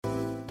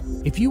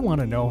If you want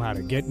to know how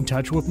to get in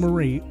touch with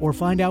Marie or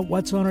find out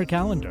what's on her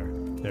calendar,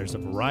 there's a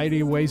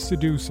variety of ways to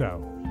do so.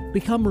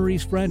 Become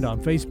Marie's friend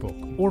on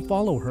Facebook or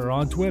follow her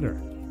on Twitter.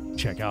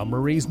 Check out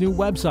Marie's new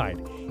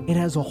website. It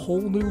has a whole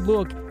new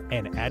look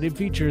and added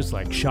features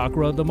like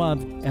Chakra of the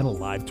Month and a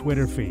live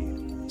Twitter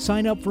feed.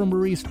 Sign up for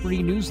Marie's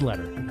free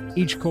newsletter.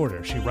 Each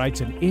quarter, she writes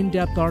an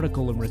in-depth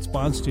article in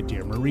response to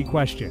Dear Marie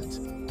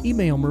questions.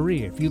 Email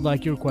Marie if you'd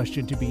like your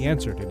question to be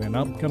answered in an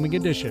upcoming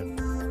edition.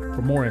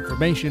 For more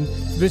information,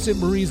 visit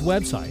Marie's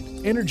website,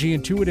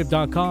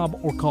 energyintuitive.com,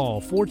 or call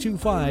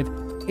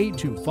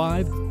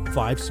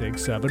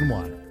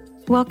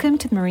 425-825-5671. Welcome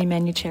to the Marie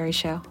Manuchehri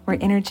Show, where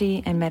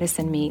energy and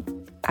medicine meet.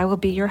 I will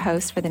be your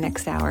host for the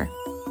next hour.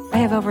 I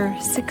have over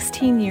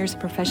 16 years of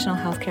professional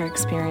healthcare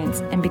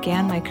experience and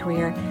began my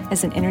career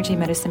as an energy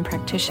medicine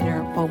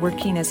practitioner while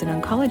working as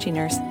an oncology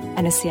nurse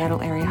in a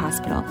Seattle area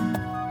hospital.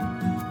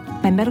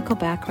 My medical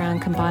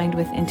background combined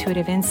with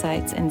intuitive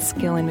insights and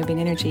skill in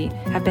moving energy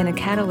have been a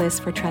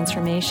catalyst for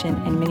transformation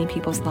in many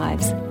people's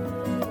lives.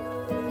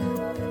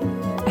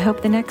 I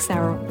hope the next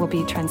hour will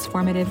be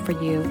transformative for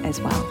you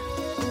as well.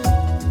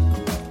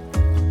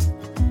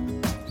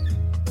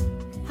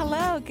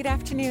 Hello, good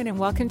afternoon, and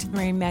welcome to the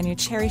Marie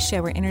Manuchehri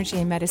Show, where energy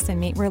and medicine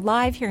meet. We're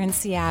live here in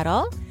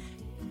Seattle.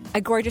 A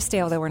gorgeous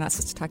day, although we're not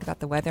supposed to talk about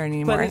the weather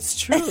anymore. But it's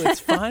true.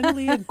 It's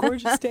finally a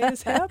gorgeous day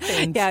has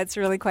happened. Yeah, it's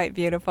really quite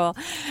beautiful.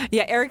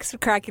 Yeah, Eric's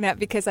cracking up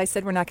because I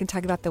said we're not going to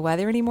talk about the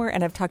weather anymore,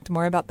 and I've talked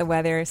more about the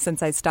weather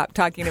since I stopped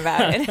talking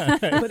about it.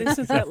 But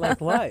isn't that like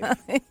life?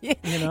 You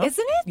know?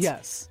 Isn't it?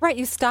 Yes. Right,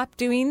 you stop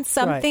doing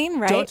something,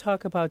 right? Don't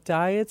talk about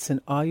diets,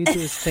 and all you do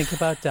is think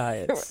about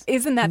diets.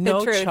 Isn't that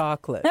the truth? No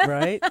chocolate,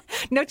 right?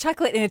 No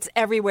chocolate, and it's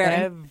everywhere.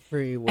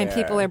 Everywhere. And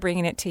people are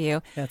bringing it to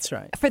you. That's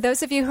right. For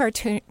those of you who are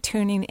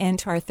tuning in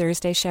to our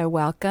Thursday show,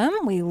 welcome.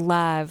 We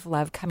love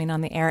coming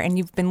on the air. And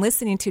you've been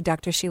listening to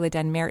Dr. Sheila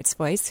Dunn-Merritt's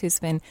voice, who's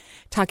been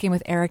talking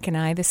with Eric and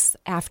I this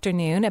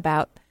afternoon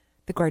about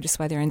the gorgeous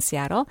weather in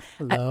Seattle.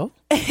 Hello.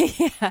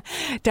 Yeah.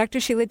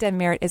 Dr. Sheila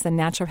Dunn-Merritt is a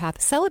naturopath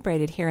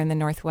celebrated here in the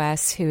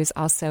Northwest, who is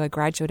also a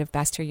graduate of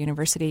Bastyr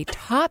University,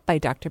 taught by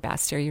Dr.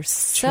 Bastyr. You're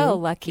so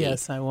lucky.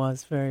 Yes, I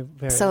was very,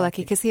 very so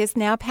lucky because he has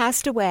now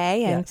passed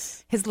away, and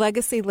yes. His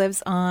legacy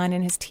lives on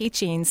in his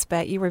teachings,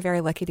 but you were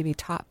very lucky to be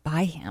taught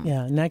by him.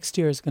 Yeah, next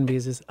year is going to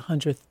be his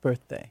 100th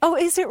birthday. Oh,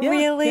 is it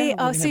really? Yeah,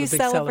 oh, so you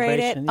celebrate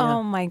it? Yeah.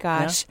 Oh, my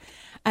gosh. Yeah.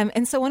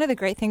 And so one of the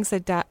great things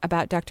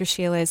about Dr.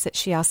 Sheila is that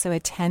she also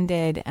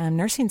attended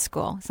nursing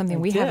school, something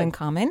we have in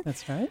common.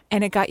 That's right.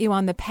 And it got you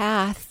on the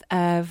path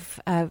of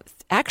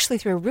actually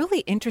through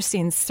really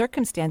interesting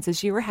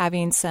circumstances. You were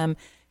having some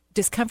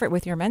discomfort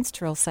with your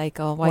menstrual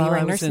cycle while you were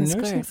in nursing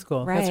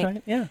school. Right. That's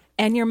right, yeah.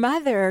 And your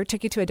mother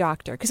took you to a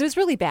doctor because it was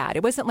really bad.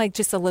 It wasn't like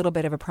just a little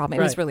bit of a problem.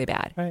 It was really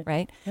bad,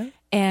 right? Yeah.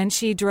 And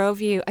she drove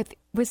you.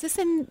 Was this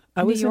in New York?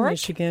 I was in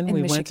Michigan.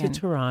 We went to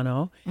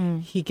Toronto.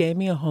 He gave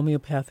me a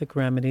homeopathic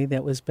remedy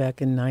that was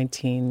back in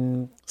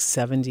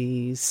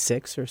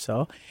 1976 or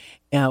so,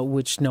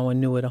 which no one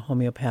knew what a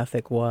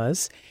homeopathic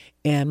was.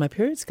 And my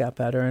periods got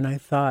better, and I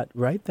thought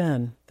right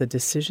then, the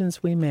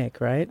decisions we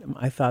make, right?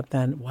 I thought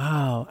then,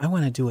 wow, I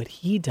want to do what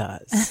he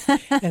does.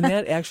 And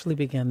that actually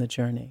began the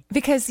journey.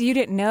 Because you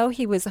didn't know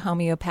he was a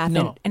homeopath.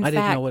 No, I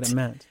didn't know what it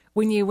meant.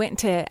 When you went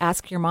to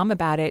ask your mom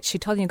about it, she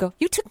told you,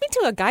 you took me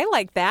to a guy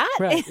like that?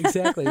 Right,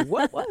 exactly.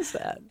 What was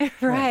that?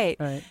 Right.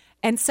 Right.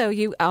 And so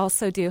you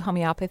also do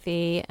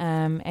homeopathy,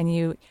 and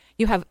you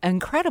have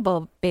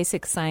incredible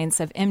basic science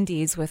of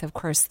MDs with, of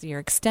course, your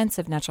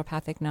extensive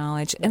naturopathic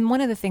knowledge. And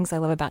one of the things I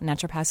love about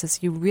naturopaths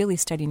is you really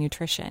study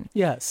nutrition.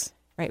 Yes.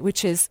 Right,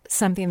 which is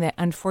something that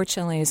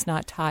unfortunately is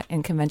not taught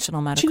in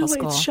conventional medical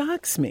school. It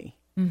shocks me.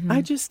 Mm-hmm.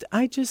 I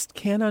just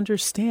can't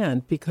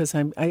understand because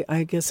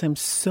I guess I'm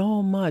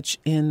so much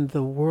in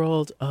the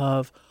world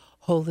of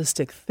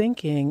holistic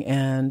thinking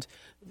and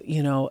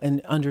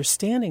and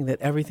understanding that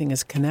everything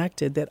is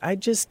connected, that I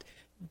just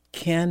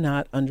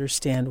cannot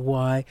understand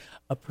why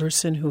a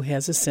person who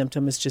has a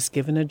symptom is just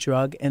given a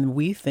drug and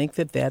we think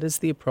that that is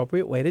the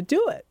appropriate way to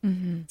do it.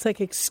 Mm-hmm. It's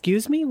like,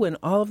 excuse me, when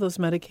all of those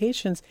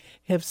medications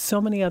have so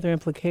many other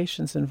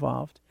implications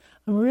involved.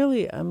 I'm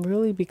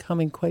really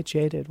becoming quite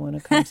jaded when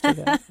it comes to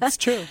that. It's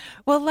true.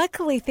 Well,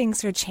 luckily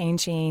things are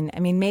changing. I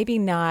mean, maybe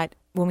not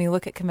when we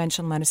look at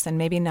conventional medicine,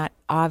 maybe not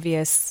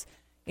obvious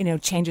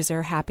changes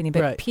are happening,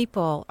 but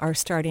people are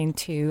starting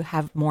to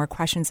have more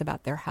questions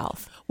about their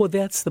health. Well,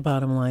 that's the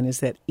bottom line,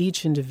 is that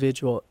each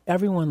individual,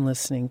 everyone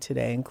listening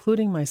today,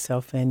 including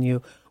myself and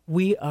you,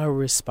 we are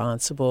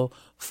responsible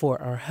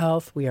for our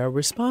health. We are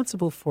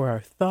responsible for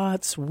our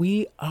thoughts.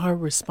 We are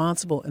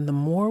responsible. And the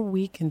more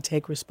we can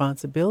take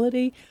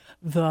responsibility,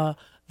 the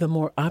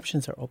more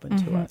options are open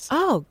to us.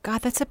 Oh,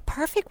 God, that's a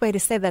perfect way to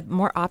say that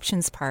more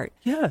options part.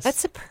 Yes.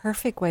 That's a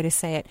perfect way to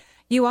say it.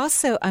 You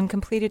also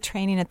completed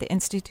training at the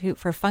Institute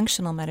for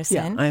Functional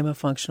Medicine. Yeah, I am a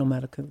functional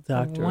medical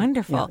doctor.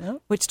 Wonderful. Yeah.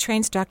 Which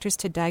trains doctors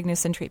to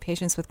diagnose and treat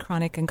patients with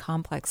chronic and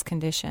complex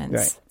conditions.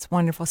 Right. It's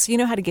wonderful. So you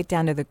know how to get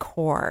down to the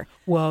core.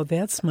 Well,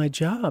 that's my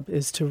job,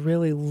 is to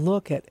really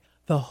look at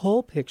the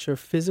whole picture,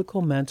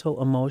 physical,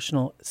 mental,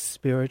 emotional,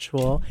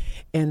 spiritual,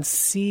 and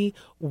see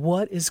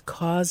what is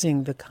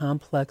causing the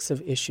complex of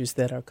issues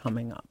that are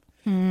coming up.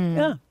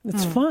 Yeah,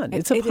 it's fun.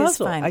 It's a puzzle. It is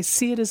fun. I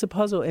see it as a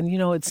puzzle. And,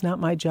 it's not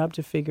my job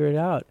to figure it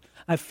out.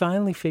 I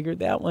finally figured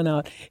that one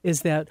out,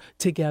 is that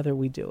together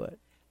we do it.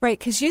 Right,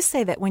 because you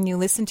say that when you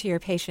listen to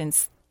your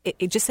patients,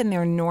 it just in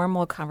their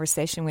normal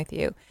conversation with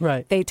you,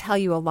 right, they tell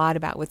you a lot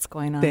about what's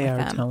going on with them.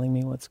 They are telling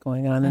me what's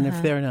going on. And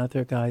if they're not,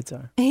 their guides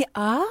are.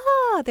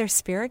 Their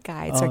spirit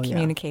guides are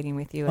communicating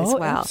with you as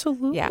well.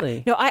 Absolutely.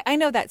 Yeah. No, I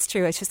know that's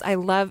true. It's just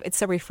it's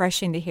so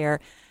refreshing to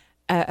hear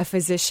a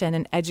physician,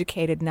 an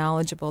educated,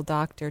 knowledgeable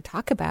doctor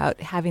talk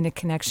about having a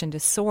connection to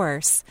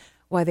source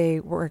while they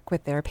work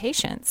with their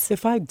patients.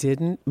 If I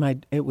didn't,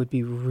 it would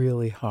be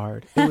really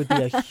hard. It would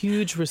be a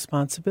huge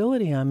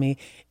responsibility on me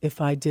if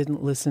I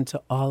didn't listen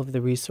to all of the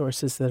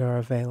resources that are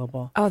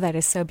available. Oh, that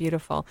is so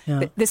beautiful.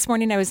 Yeah. This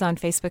morning I was on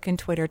Facebook and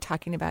Twitter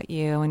talking about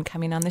you and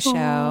coming on the show.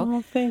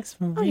 Oh, thanks,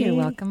 Marie. Oh, you're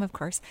welcome, of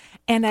course.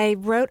 And I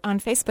wrote on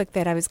Facebook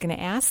that I was going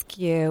to ask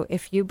you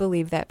if you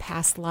believe that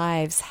past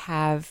lives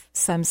have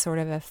some sort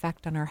of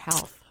effect on our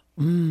health.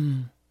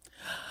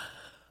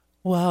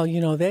 Well,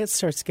 that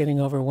starts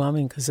getting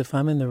overwhelming, because if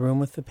I'm in the room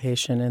with the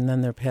patient and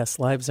then their past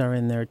lives are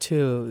in there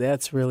too,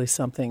 that's really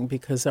something,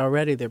 because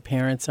already their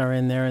parents are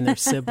in there and their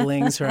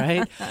siblings,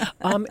 right?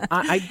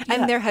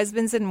 And their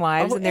husbands and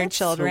wives and their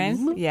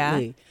children.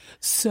 Yeah.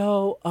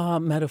 So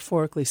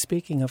metaphorically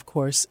speaking, of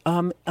course,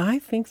 I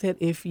think that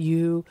if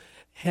you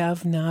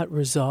have not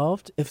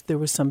resolved, if there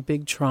was some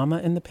big trauma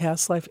in the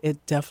past life,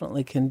 it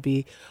definitely can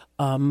be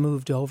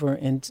moved over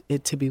and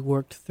it to be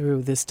worked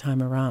through this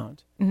time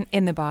around.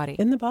 In the body.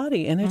 In the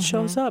body. And it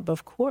shows up,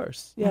 of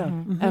course. Yeah.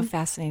 Oh,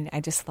 fascinating.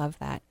 I just love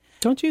that.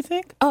 Don't you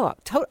think? Oh,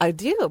 I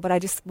do. But I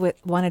just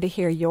wanted to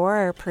hear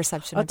your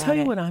perception about it. I'll tell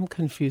you what I'm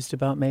confused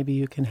about. Maybe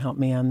you can help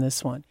me on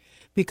this one.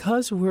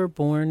 Because we're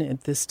born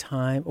at this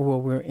time,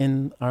 or we're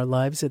in our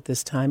lives at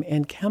this time,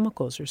 and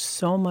chemicals, there's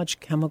so much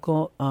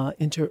chemical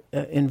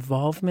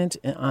involvement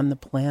on the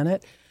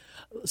planet.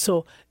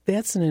 So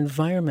that's an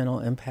environmental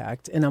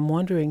impact. And I'm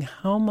wondering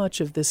how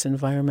much of this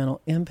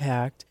environmental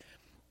impact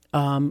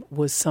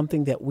was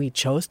something that we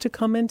chose to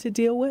come in to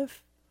deal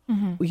with,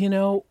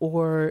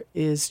 or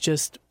is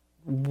just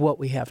what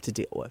we have to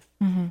deal with.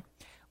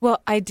 Well,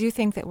 I do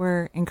think that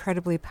we're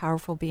incredibly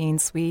powerful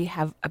beings. We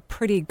have a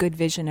pretty good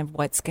vision of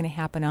what's going to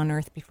happen on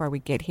Earth before we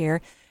get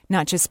here,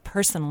 not just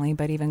personally,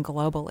 but even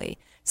globally.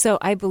 So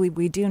I believe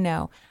we do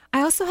know.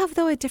 I also have,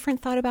 though, a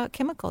different thought about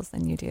chemicals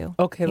than you do.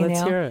 Okay,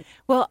 let's hear it.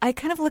 Well, I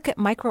kind of look at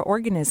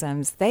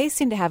microorganisms. They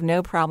seem to have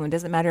no problem. It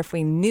doesn't matter if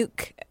we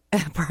nuke a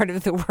part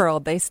of the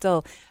world. They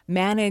still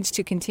manage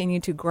to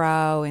continue to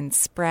grow and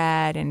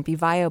spread and be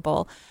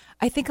viable.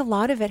 I think a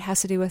lot of it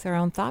has to do with our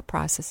own thought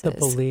processes. The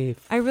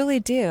belief. I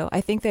really do.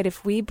 I think that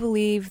if we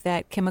believe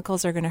that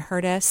chemicals are going to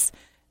hurt us,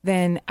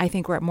 then I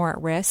think we're more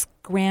at risk.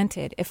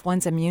 Granted, if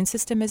one's immune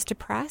system is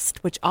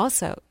depressed, which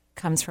also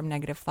comes from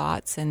negative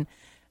thoughts and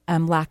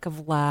lack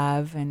of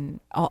love and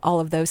all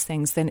of those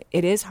things, then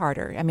it is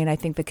harder. I mean, I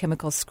think the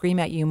chemicals scream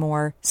at you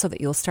more so that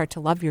you'll start to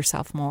love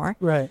yourself more.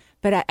 Right.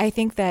 But I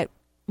think that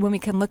when we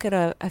can look at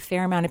a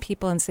fair amount of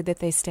people and say that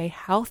they stay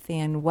healthy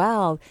and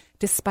well,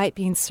 despite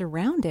being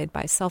surrounded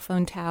by cell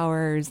phone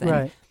towers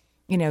and,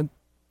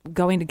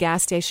 going to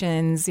gas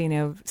stations,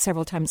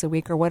 several times a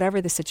week or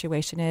whatever the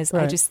situation is,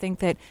 right. I just think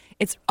that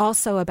it's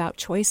also about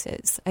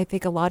choices. I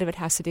think a lot of it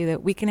has to do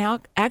that we can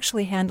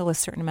actually handle a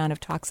certain amount of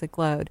toxic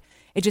load.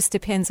 It just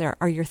depends.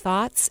 Are your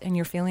thoughts and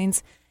your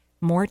feelings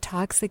more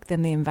toxic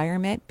than the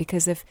environment?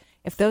 Because if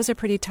those are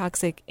pretty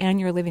toxic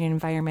and you're living in an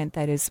environment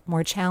that is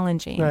more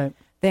challenging, right.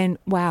 then,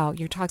 wow,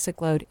 your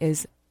toxic load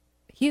is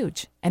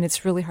huge, and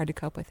it's really hard to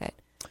cope with it.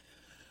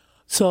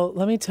 So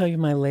let me tell you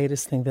my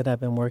latest thing that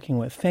I've been working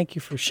with. Thank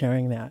you for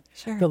sharing that.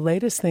 Sure. The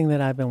latest thing that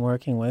I've been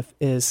working with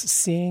is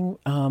seeing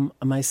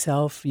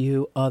myself,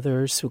 you,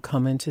 others who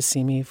come in to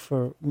see me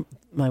for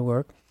my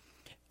work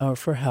or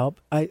for help.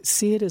 I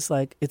see it as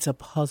like it's a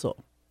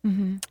puzzle.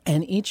 Mm-hmm.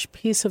 And each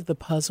piece of the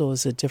puzzle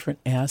is a different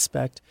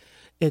aspect.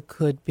 It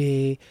could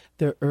be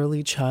their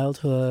early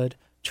childhood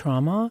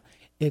trauma.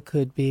 It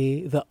could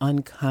be the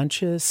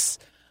unconscious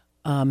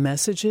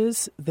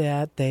messages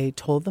that they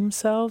told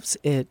themselves.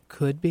 It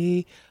could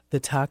be the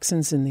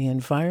toxins in the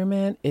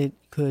environment. It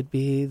could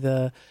be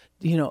the,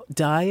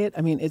 diet.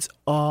 I mean, it's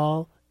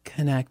all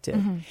connected.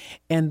 Mm-hmm.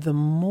 And the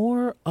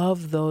more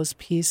of those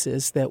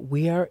pieces that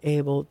we are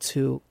able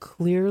to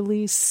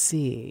clearly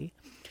see,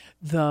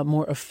 the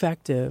more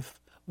effective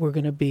we're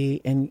going to be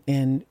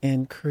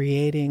in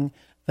creating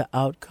the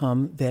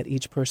outcome that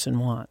each person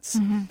wants.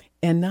 Mm-hmm.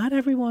 And not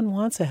everyone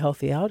wants a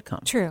healthy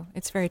outcome. True.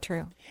 It's very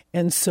true.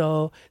 And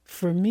so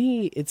for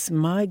me,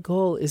 my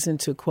goal isn't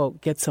to,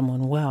 quote, get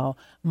someone well.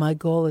 My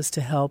goal is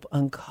to help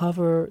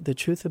uncover the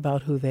truth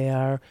about who they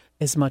are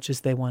as much as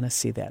they want to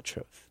see that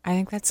truth. I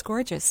think that's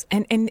gorgeous.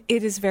 And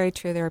it is very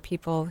true. There are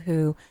people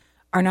who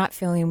are not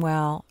feeling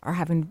well, are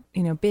having,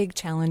 big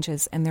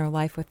challenges in their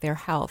life with their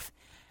health,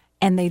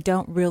 and they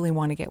don't really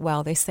want to get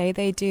well. They say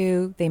they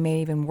do. They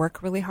may even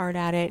work really hard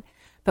at it.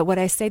 But what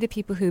I say to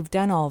people who've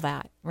done all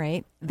that,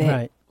 right?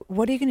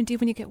 What are you going to do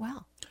when you get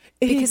well?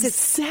 Because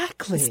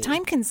it's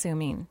time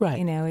consuming. Right.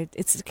 You know,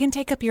 it can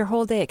take up your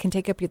whole day. It can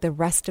take up the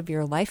rest of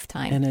your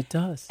lifetime. And it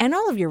does. And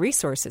all of your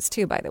resources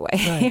too, by the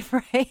way.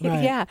 Right.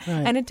 Yeah.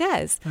 Right. And it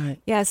does. Right.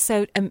 Yeah.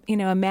 So,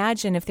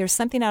 imagine if there's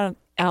something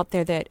out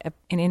there that,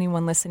 and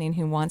anyone listening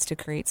who wants to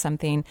create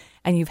something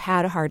and you've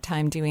had a hard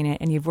time doing it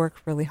and you've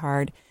worked really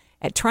hard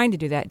at trying to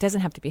do that. It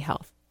doesn't have to be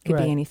health. It could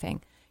be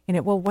anything.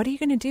 Well, what are you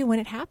going to do when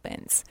it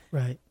happens?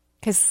 Right.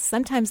 Because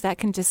sometimes that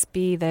can just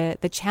be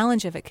the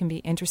challenge of it can be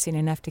interesting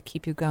enough to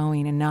keep you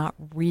going and not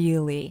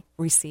really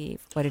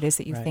receive what it is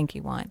that you think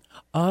you want.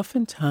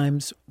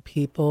 Oftentimes,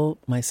 people,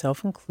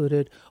 myself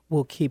included,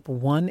 will keep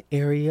one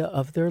area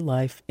of their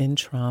life in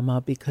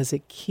trauma because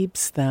it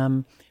keeps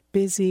them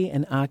busy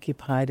and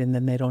occupied, and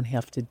then they don't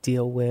have to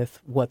deal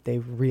with what they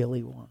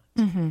really want.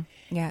 Mm-hmm.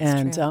 Yeah,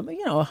 it's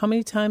true. How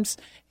many times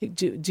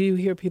do you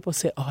hear people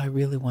say, "Oh, I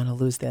really want to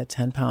lose that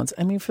 10 pounds"?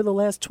 I mean, for the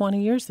last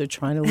 20 years, they're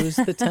trying to lose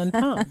the 10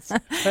 pounds,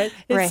 right?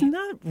 It's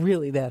not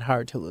really that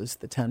hard to lose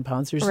the 10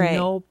 pounds. There's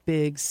no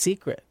big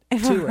secret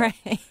to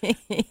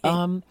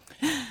it.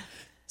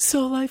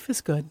 So life is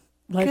good.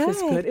 Life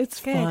is good. It's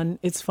fun.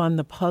 It's fun.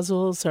 The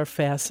puzzles are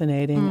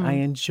fascinating. I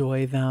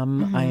enjoy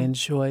them. Mm-hmm. I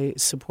enjoy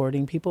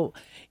supporting people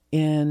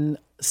in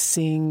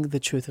seeing the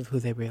truth of who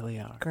they really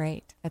are.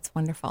 Great. That's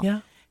wonderful.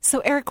 Yeah.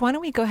 So, Eric, why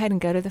don't we go ahead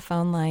and go to the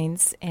phone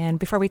lines and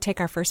before we take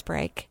our first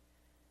break?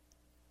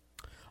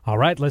 All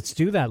right, let's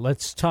do that.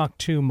 Let's talk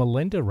to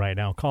Melinda right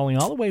now, calling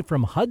all the way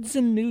from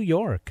Hudson, New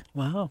York.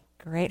 Wow.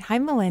 Great. Hi,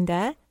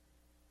 Melinda.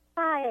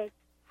 Hi.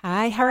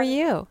 Hi, how are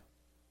you?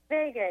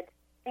 Very good.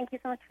 Thank you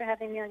so much for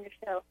having me on your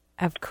show.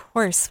 Of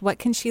course. What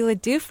can Sheila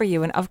do for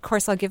you? And of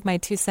course, I'll give my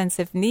 2 cents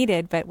if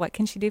needed, but what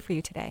can she do for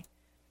you today?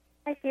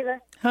 Hi, Sheila.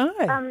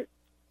 Hi.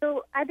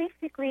 So I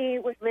basically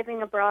was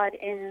living abroad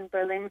in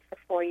Berlin for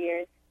 4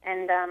 years,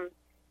 and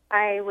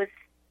I was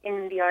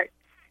in the arts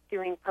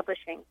doing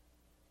publishing.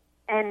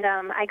 And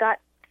I got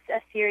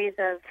a series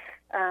of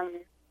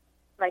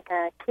like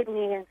a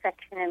kidney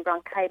infection and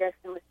bronchitis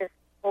and was just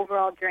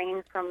overall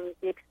drained from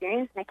the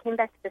experience. And I came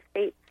back to the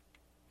States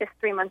just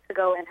 3 months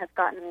ago and have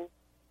gotten,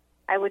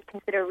 I would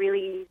consider,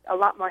 really a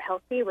lot more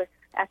healthy with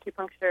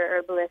acupuncture,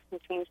 herbalist, and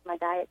changed my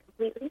diet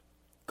completely.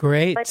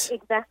 Great. But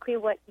exactly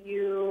what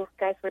you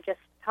guys were just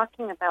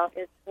talking about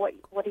is what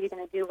are you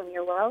going to do when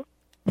you're well?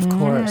 Of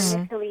course.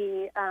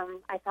 Initially,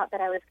 I thought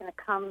that I was going to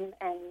come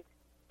and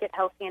get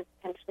healthy and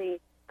potentially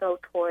go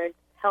towards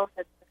health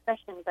as a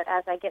profession. But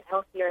as I get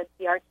healthier,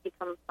 the arts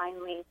become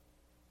finally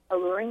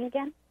alluring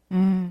again.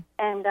 Mm.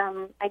 And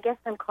I guess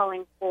I'm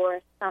calling for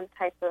some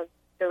type of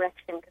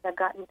direction because I've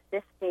gotten to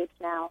this stage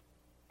now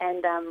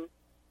and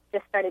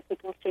just started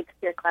taking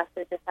Shakespeare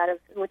classes just out of,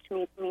 which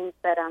means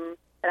that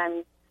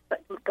I'm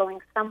going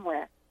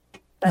somewhere.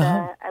 But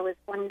I was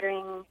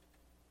wondering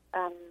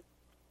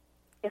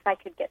if I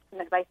could get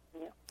some advice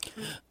from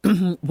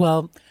you.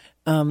 Well,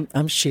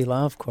 I'm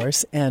Sheila, of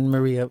course, and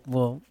Maria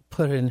will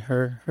put in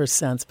her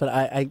sense. But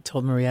I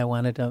told Maria I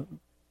wanted to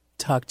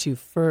talk to you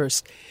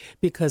first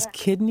because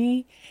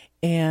kidney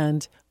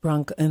and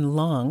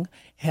lung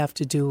have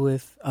to do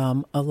with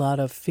a lot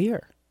of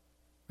fear,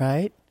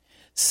 right?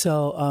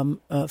 So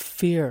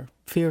fear.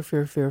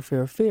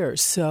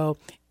 So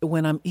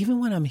when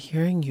I'm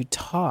hearing you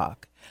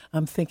talk,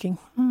 I'm thinking,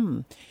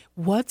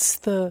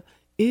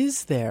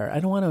 is there? I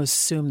don't want to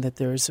assume that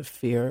there is a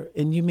fear,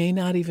 and you may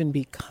not even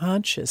be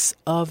conscious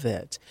of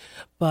it,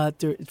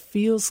 but it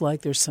feels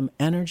like there's some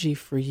energy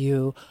for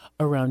you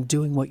around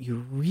doing what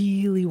you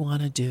really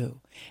want to do,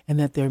 and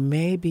that there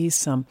may be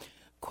some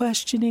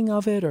questioning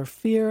of it or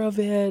fear of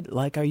it,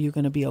 like, are you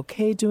going to be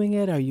okay doing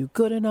it? Are you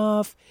good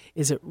enough?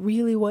 Is it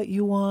really what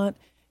you want?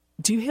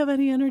 Do you have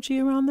any energy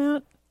around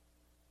that?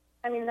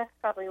 I mean, that's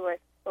probably where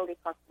it's fully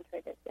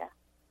concentrated, yeah.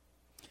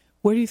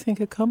 Where do you think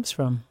it comes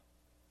from?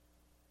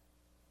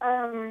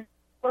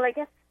 Well, I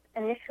guess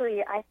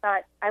initially I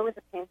thought I was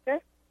a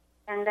painter,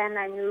 and then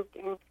I moved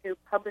into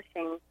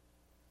publishing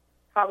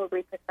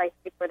probably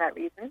precisely for that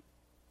reason.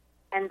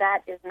 And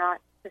that is not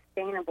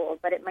sustainable,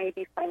 but it may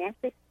be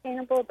financially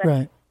sustainable, but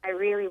right. I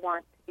really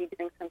want to be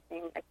doing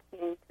something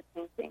akin to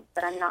painting,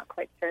 but I'm not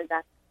quite sure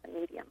that's the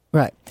medium.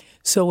 Right.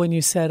 So when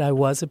you said I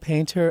was a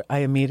painter, I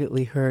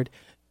immediately heard,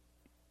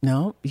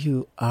 no,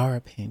 you are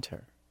a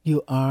painter.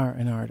 You are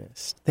an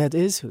artist. That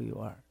is who you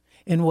are.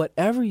 And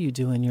whatever you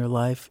do in your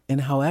life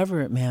and however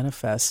it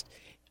manifests,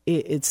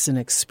 it's an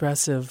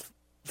expressive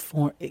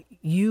form.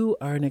 You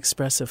are an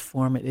expressive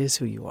form. It is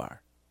who you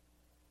are.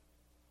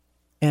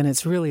 And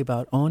it's really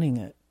about owning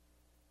it.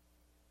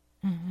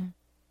 Mm-hmm.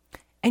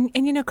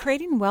 And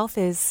creating wealth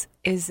is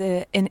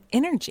an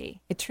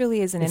energy. It truly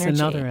is an energy. It's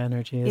another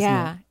energy,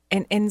 isn't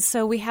it? And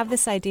so we have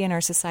this idea in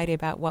our society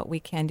about what we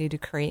can do to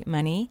create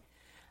money.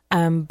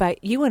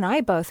 But you and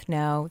I both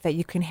know that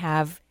you can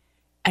have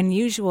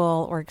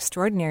unusual or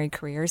extraordinary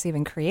careers,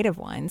 even creative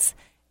ones,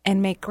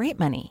 and make great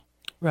money.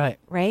 Right.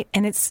 Right.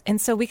 And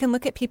so we can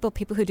look at people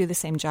who do the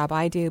same job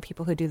I do,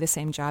 people who do the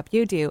same job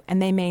you do,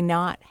 and they may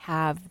not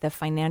have the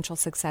financial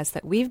success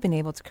that we've been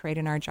able to create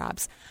in our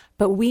jobs.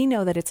 But we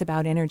know that it's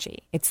about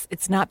energy.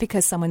 It's not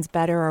because someone's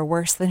better or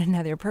worse than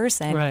another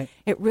person. Right.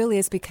 It really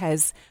is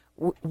because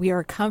we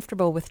are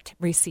comfortable with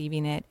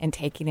receiving it and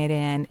taking it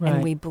in. Right.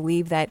 And we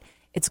believe that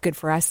it's good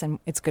for us and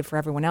it's good for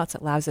everyone else.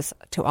 It allows us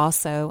to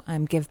also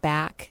give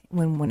back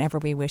whenever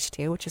we wish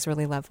to, which is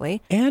really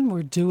lovely. And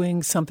we're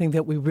doing something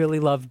that we really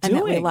love doing.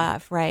 And that we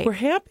love, right. We're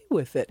happy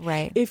with it.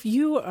 Right. If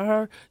you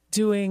are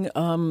doing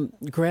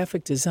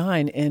graphic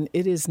design and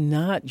it is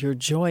not your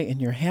joy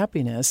and your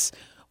happiness,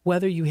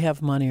 whether you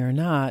have money or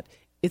not,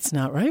 it's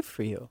not right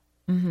for you.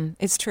 Mm-hmm.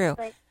 It's true.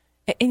 Right.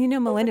 And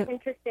Melinda. What's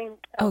interesting.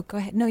 Oh, go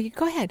ahead. No, you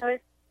go ahead.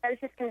 I was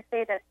just going to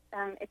say that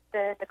it's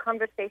the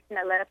conversation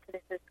that led up to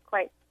this is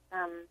quite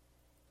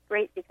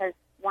great, because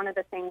one of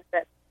the things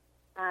that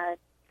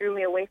drew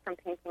me away from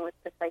painting was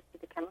precisely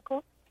the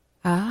chemicals.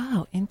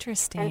 Oh,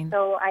 interesting. And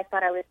so I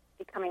thought I was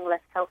becoming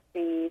less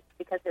healthy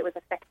because it was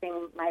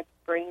affecting my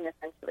brain,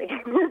 essentially.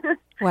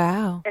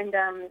 Wow. And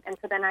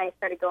so then I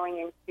started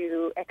going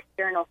into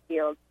external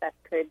fields that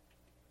could,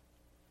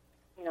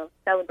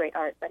 celebrate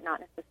art but not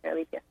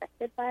necessarily be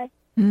affected by.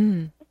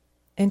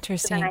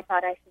 Interesting. So then I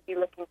thought I should be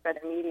looking for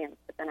the mediums,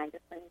 but then I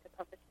just went into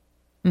publishing.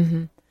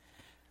 Mm-hmm.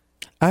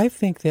 I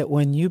think that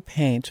when you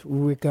paint,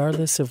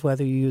 regardless of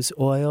whether you use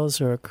oils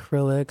or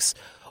acrylics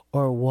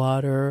or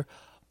water,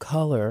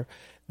 color,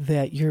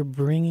 that you're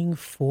bringing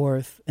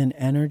forth an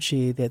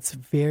energy that's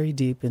very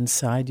deep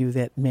inside you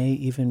that may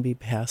even be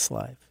past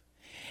life.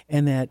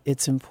 And that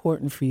it's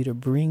important for you to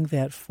bring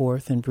that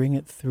forth and bring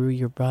it through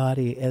your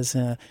body as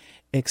an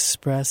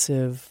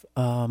expressive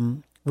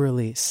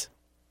release.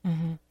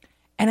 Mm-hmm.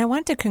 And I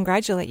want to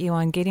congratulate you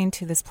on getting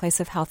to this place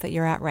of health that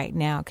you're at right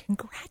now.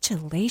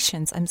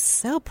 Congratulations. I'm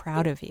so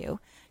proud of you,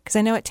 because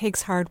I know it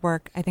takes hard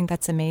work. I think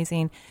that's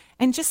amazing.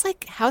 And just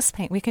like house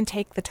paint, we can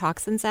take the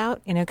toxins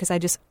out, because I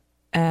just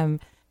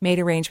made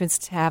arrangements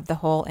to have the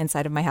whole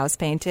inside of my house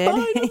painted.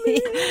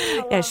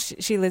 Yeah,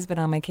 Sheila's been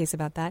on my case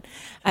about that.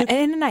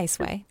 In a nice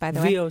way, by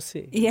the way.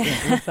 VOC.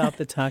 Yeah. Without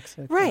the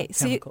toxic right.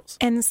 chemicals.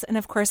 So and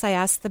of course, I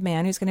asked the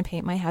man who's going to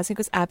paint my house. He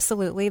goes,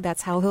 absolutely.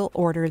 That's how he'll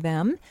order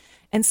them.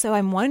 And so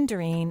I'm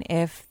wondering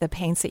if the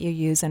paints that you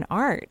use in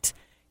art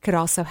could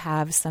also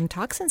have some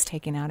toxins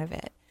taken out of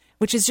it,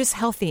 which is just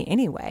healthy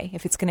anyway.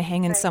 If it's going to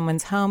hang in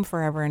someone's home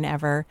forever and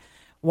ever,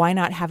 why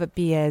not have it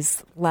be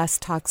as less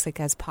toxic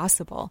as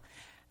possible?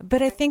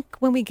 But I think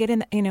when we get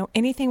in,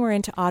 anything we're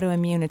into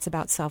autoimmune, it's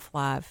about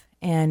self-love.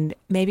 And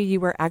maybe you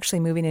were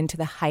actually moving into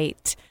the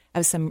height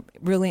of some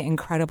really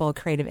incredible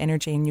creative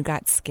energy and you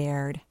got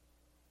scared.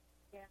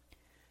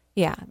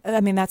 Yeah,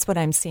 I mean, that's what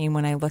I'm seeing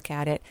when I look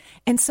at it.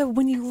 And so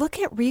when you look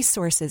at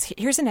resources,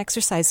 here's an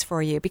exercise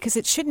for you, because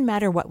it shouldn't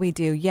matter what we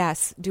do.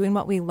 Yes, doing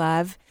what we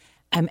love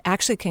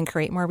actually can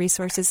create more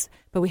resources,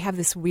 but we have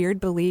this weird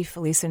belief,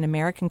 at least in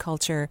American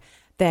culture,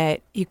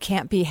 that you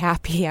can't be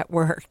happy at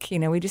work.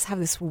 We just have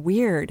this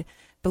weird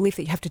belief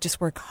that you have to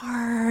just work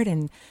hard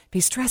and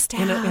be stressed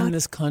out. In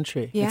this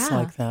country, it's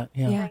like that.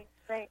 Yeah.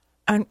 Right.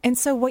 And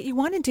so what you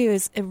want to do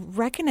is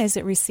recognize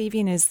that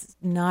receiving is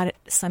not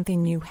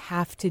something you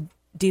have to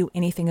do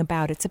anything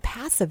about. It's a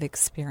passive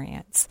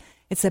experience.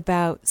 It's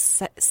about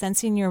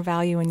sensing your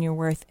value and your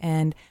worth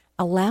and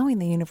allowing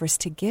the universe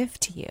to give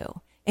to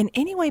you in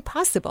any way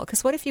possible.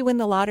 Because what if you win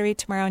the lottery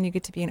tomorrow and you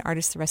get to be an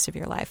artist the rest of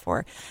your life,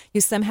 or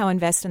you somehow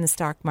invest in the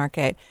stock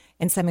market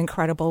in some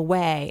incredible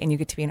way and you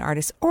get to be an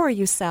artist, or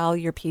you sell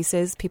your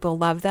pieces, people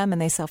love them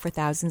and they sell for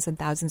thousands and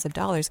thousands of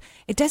dollars.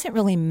 It doesn't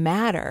really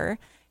matter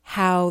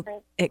how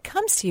it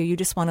comes to you. You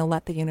just want to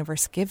let the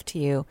universe give to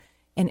you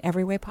in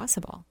every way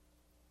possible.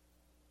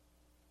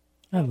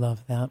 I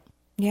love that.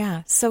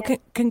 Yeah. So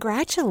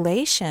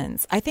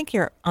congratulations. I think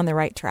you're on the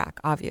right track,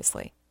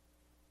 obviously.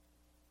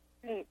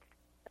 Great.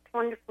 That's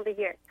wonderful to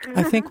hear.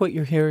 I think what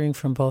you're hearing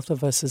from both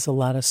of us is a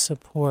lot of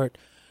support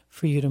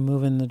for you to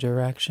move in the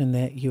direction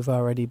that you've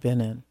already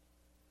been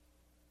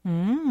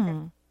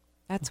in.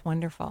 That's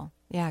wonderful.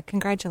 Yeah.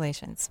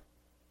 Congratulations.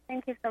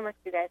 Thank you so much,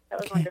 you guys.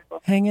 That was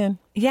wonderful. Hang in.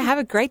 Yeah. Have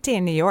a great day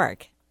in New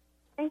York.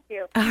 Thank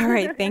you. All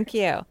right. Thank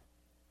you.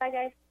 Bye,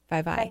 guys.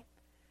 Bye-bye. Bye.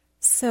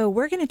 So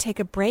we're going to take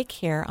a break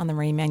here on the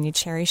Marie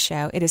Manucherry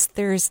Show. It is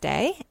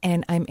Thursday,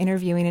 and I'm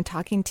interviewing and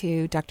talking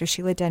to Dr.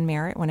 Sheila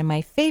Dunn-Merritt, one of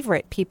my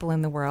favorite people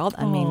in the world.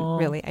 I mean,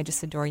 really, I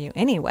just adore you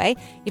anyway.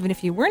 Even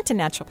if you weren't a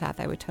naturopath,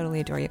 I would totally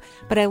adore you.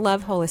 But I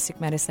love holistic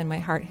medicine. My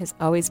heart has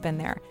always been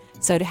there.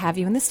 So to have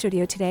you in the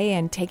studio today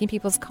and taking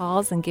people's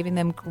calls and giving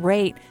them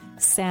great,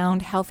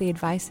 sound, healthy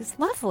advice is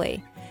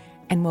lovely.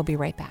 And we'll be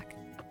right back.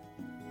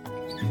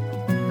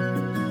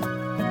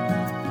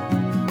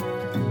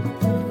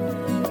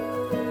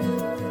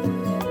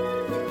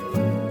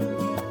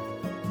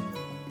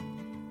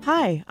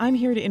 Hi, I'm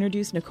here to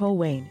introduce Nicole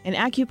Wayne, an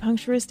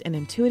acupuncturist and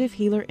intuitive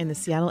healer in the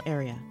Seattle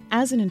area.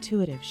 As an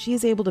intuitive, she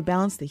is able to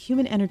balance the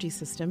human energy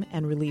system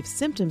and relieve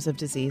symptoms of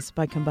disease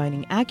by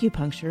combining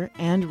acupuncture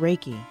and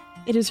Reiki.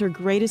 It is her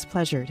greatest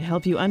pleasure to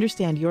help you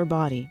understand your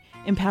body,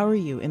 empower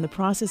you in the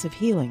process of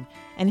healing,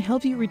 and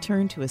help you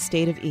return to a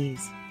state of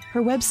ease.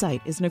 Her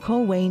website is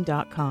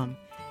NicoleWayne.com.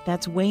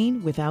 That's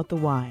Wayne without the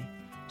Y.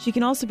 She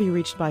can also be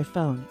reached by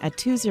phone at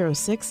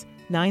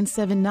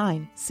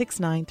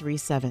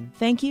 206-979-6937.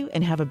 Thank you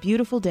and have a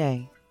beautiful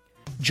day.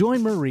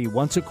 Join Marie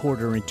once a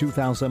quarter in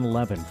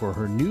 2011 for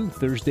her new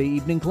Thursday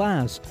evening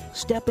class,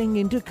 Stepping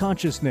into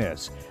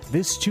Consciousness.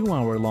 This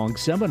 2-hour-long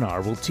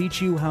seminar will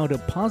teach you how to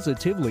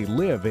positively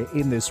live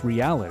in this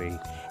reality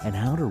and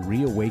how to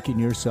reawaken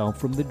yourself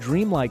from the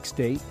dreamlike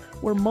state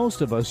where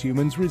most of us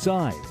humans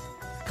reside.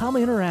 Come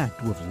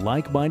interact with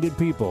like-minded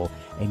people,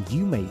 and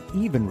you may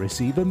even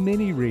receive a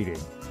mini reading.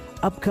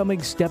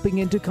 Upcoming Stepping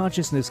into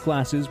Consciousness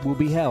classes will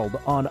be held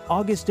on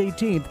August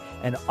 18th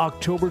and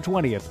October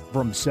 20th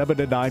from 7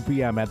 to 9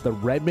 p.m. at the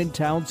Redmond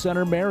Town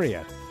Center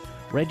Marriott.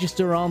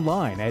 Register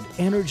online at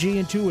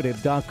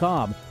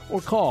energyintuitive.com or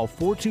call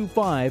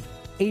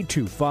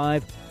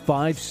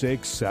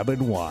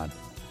 425-825-5671.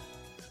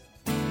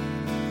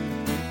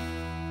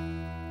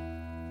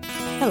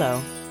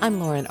 Hello, I'm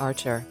Lauren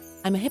Archer.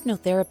 I'm a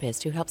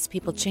hypnotherapist who helps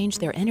people change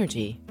their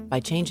energy by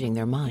changing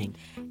their mind.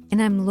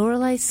 And I'm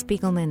Lorelei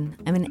Spiegelman.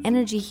 I'm an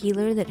energy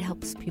healer that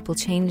helps people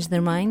change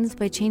their minds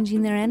by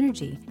changing their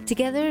energy.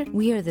 Together,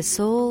 we are the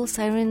Soul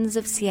Sirens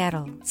of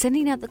Seattle,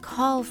 sending out the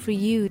call for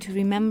you to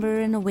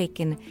remember and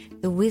awaken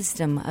the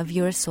wisdom of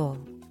your soul.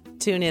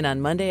 Tune in on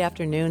Monday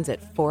afternoons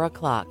at 4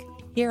 o'clock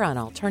here on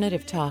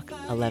Alternative Talk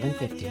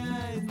 1150.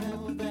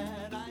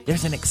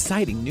 There's an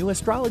exciting new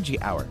astrology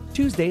hour,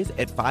 Tuesdays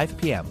at 5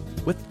 p.m.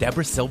 with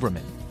Deborah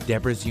Silverman.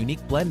 Deborah's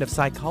unique blend of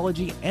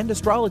psychology and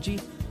astrology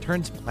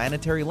turns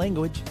planetary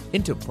language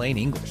into plain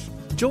English.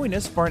 Join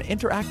us for an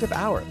interactive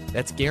hour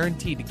that's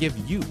guaranteed to give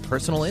you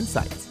personal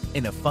insights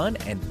in a fun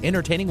and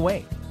entertaining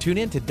way. Tune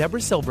in to Deborah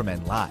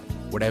Silverman live.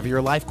 Whatever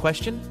your life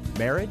question,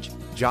 marriage,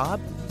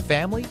 job,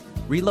 family,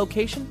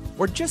 relocation,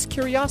 or just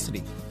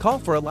curiosity, call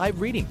for a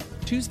live reading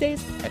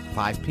Tuesdays at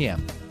 5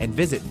 p.m. and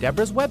visit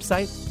Deborah's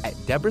website at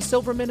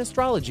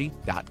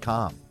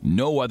deborahsilvermanastrology.com.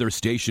 No other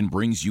station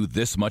brings you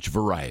this much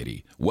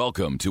variety.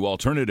 Welcome to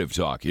Alternative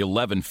Talk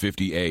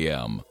 1150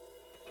 AM.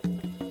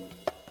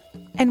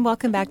 And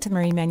welcome back to the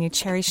Marie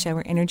Manucherry Show,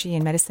 where energy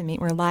and medicine meet.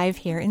 We're live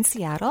here in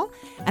Seattle,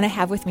 and I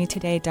have with me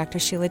today Dr.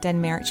 Sheila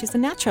Dunn-Merritt. She's a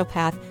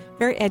naturopath,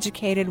 very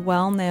educated,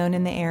 well-known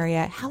in the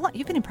area. How long?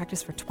 You've been in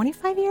practice for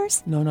 25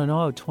 years?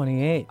 No,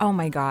 28. Oh,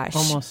 my gosh.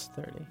 Almost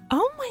 30.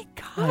 Oh, my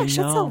gosh.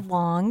 That's a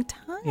long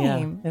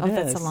time. Yeah,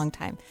 that's a long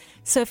time.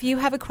 So if you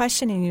have a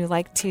question and you'd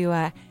like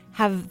to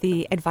have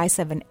the advice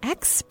of an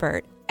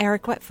expert,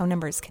 Eric, what phone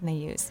numbers can they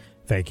use?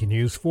 They can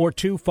use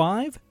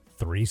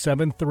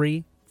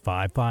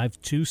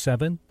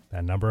 425-373-5527.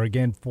 That number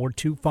again,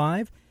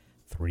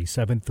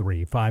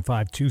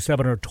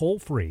 425-373-5527, or toll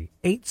free,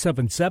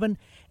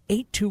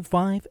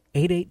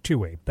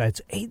 877-825-8828. That's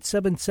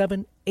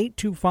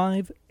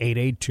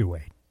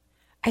 877-825-8828.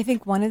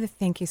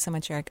 Thank you so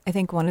much, Eric. I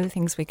think one of the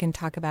things we can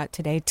talk about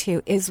today,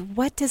 too, is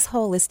what does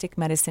holistic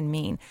medicine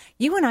mean?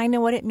 You and I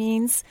know what it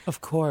means. Of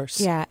course.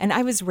 Yeah, and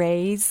I was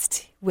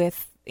raised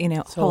with, So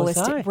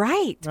holistic.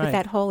 Right, with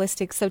that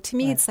holistic. So to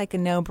me, it's like a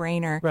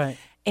no-brainer. Right.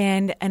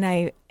 And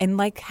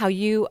like how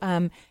you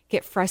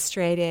get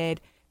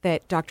frustrated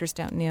that doctors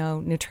don't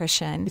know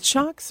nutrition. It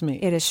shocks me.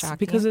 It is shocking.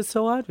 Because it's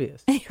so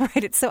obvious.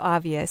 Right, it's so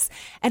obvious.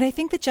 And I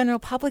think the general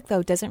public,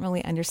 though, doesn't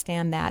really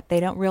understand that. They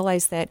don't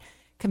realize that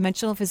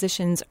conventional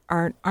physicians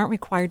aren't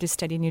required to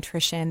study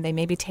nutrition. They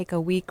maybe take a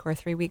week or a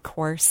 3-week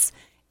course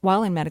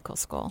while in medical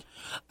school.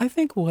 I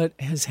think what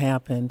has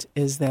happened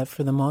is that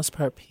for the most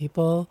part,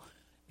 people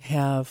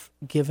have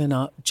given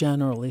up,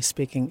 generally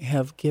speaking,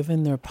 have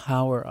given their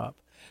power up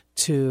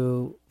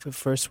to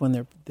first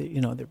when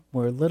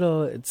we're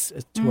little, it's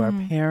to our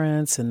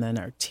parents, and then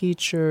our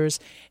teachers,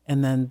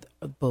 and then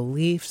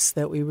beliefs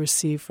that we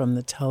receive from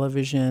the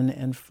television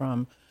and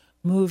from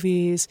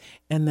movies,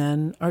 and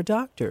then our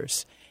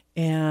doctors.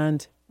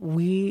 And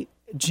we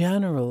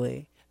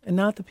generally, and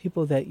not the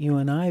people that you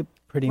and I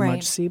pretty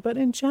much see, but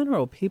in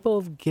general, people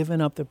have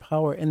given up their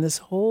power. And this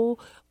whole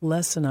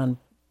lesson on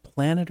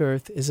planet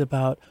Earth is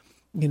about,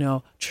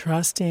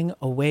 trusting,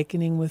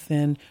 awakening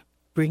within,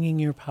 bringing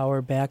your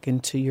power back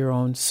into your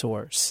own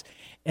source.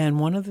 And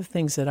one of the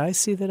things that I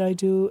see that I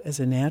do as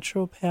a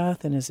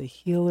naturopath and as a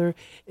healer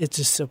is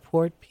to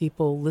support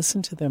people,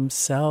 listen to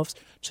themselves,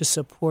 to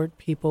support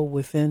people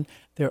within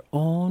their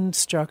own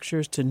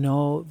structures to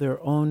know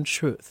their own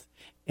truth.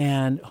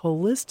 And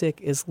holistic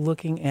is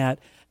looking at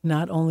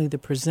not only the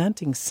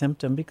presenting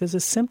symptom, because a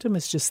symptom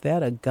is just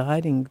that, a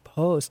guiding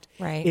post.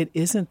 Right. It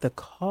isn't the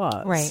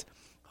cause. Right.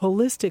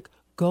 Holistic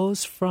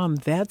goes from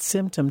that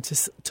symptom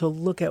to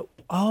look at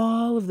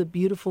all of the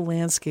beautiful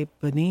landscape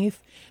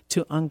beneath,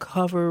 to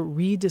uncover,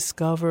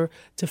 rediscover,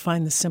 to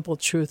find the simple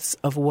truths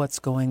of what's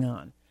going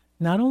on.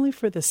 Not only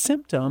for the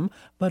symptom,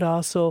 but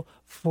also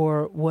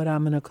for what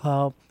I'm going to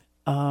call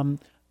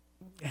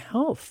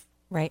health.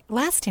 Right.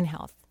 Lasting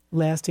health.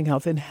 Lasting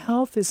health. And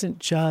health isn't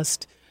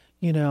just,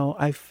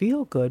 I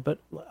feel good, but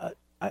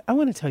I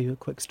want to tell you a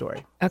quick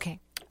story. Okay.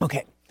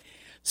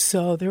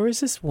 So there was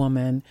this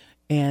woman,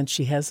 and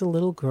she has a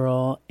little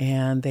girl,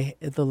 and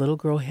the little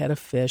girl had a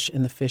fish,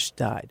 and the fish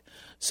died.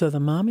 So the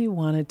mommy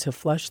wanted to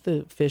flush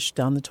the fish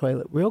down the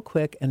toilet real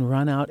quick and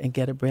run out and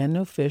get a brand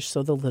new fish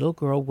so the little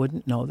girl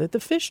wouldn't know that the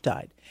fish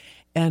died.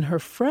 And her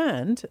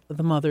friend,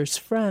 the mother's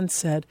friend,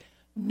 said,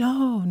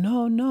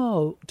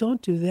 no,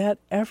 don't do that.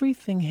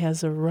 Everything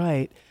has a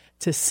right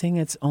to sing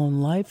its own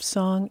life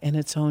song and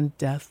its own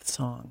death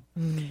song.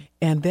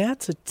 And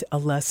that's a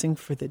lesson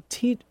for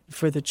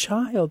the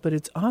child, but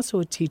it's also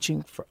a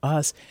teaching for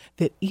us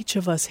that each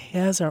of us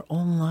has our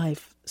own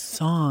life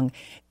song.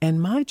 And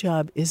my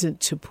job isn't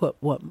to put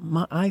what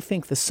I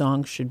think the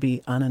song should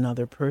be on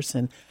another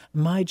person.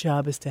 My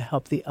job is to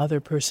help the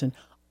other person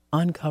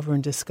uncover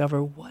and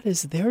discover what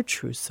is their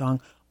true song,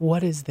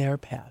 what is their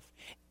path,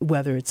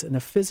 whether it's in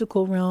a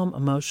physical realm,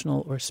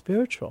 emotional, or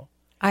spiritual.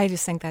 I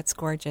just think that's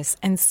gorgeous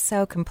and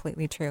so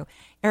completely true.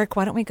 Eric,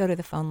 why don't we go to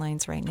the phone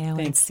lines right now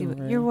and see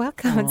what you're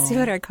welcome and see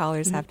what our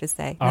callers have to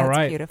say. All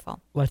right.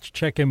 Beautiful. Let's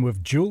check in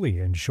with Julie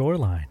in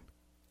Shoreline.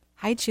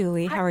 Hi,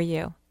 Julie. How are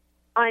you?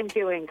 I'm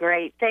doing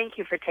great. Thank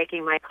you for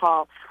taking my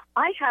call.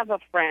 I have a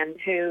friend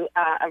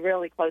a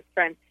really close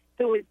friend,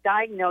 who was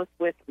diagnosed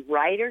with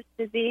Reiter's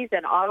disease,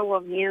 an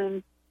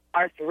autoimmune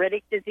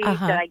arthritic disease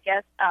that I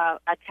guess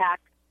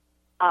attacks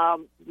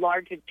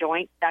larger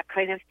joints, that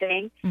kind of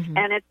thing.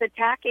 And it's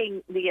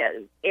attacking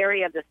the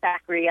area of the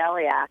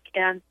sacroiliac.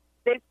 And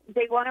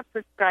they want to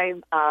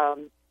prescribe,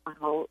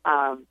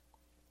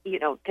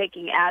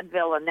 taking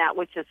Advil and that,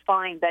 which is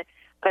fine,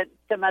 but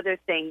some other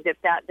things if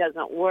that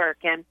doesn't work.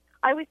 And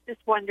I was just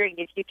wondering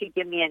if you could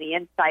give me any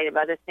insight of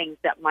other things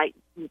that might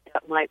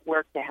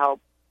work to help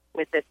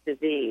with this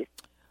disease.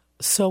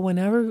 So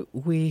whenever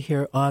we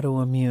hear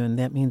autoimmune,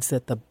 that means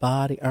that the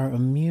body, our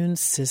immune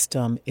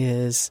system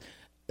is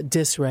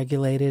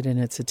dysregulated and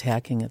it's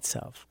attacking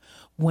itself.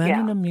 When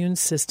an immune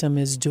system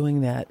is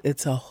doing that,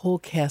 it's a whole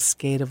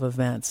cascade of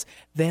events.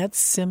 That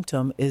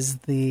symptom is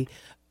the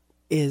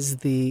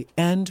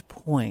end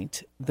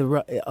point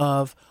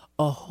of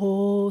a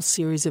whole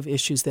series of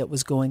issues that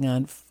was going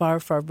on far,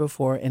 far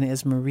before, and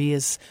as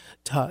Maria's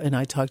and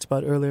I talked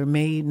about earlier,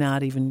 may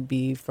not even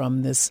be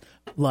from this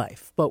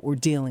life, but we're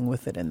dealing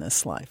with it in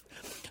this life.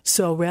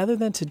 So rather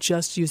than to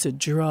just use a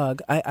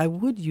drug, I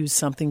would use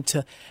something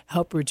to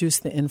help reduce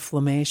the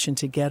inflammation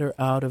to get her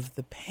out of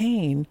the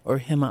pain, or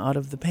him out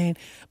of the pain.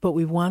 But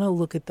we want to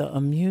look at the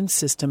immune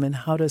system and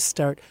how to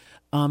start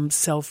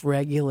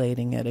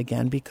self-regulating it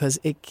again, because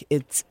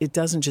it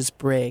doesn't just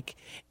break.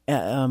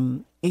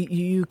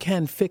 You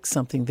can fix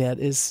something that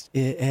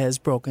has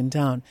broken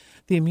down.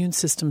 The immune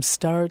system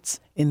starts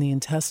in the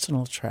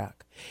intestinal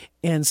tract.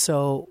 And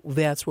so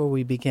that's where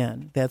we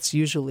begin. That's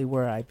usually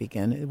where I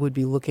begin. It would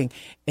be looking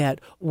at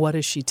what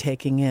is she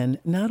taking in,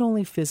 not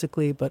only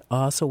physically, but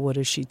also what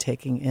is she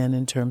taking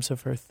in terms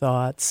of her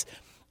thoughts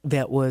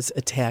that was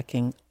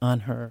attacking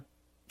on her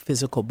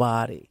physical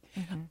body.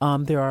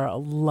 There are a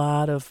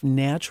lot of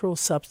natural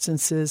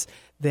substances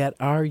that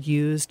are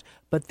used,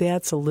 but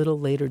that's a little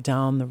later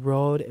down the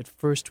road. At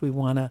first, we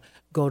want to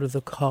go to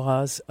the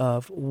cause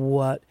of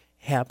what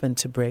happened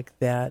to break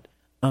that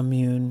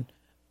immune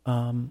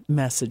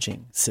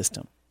messaging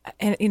system.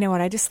 And you know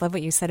what? I just love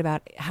what you said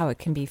about how it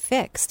can be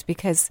fixed,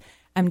 because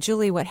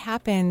Julie, what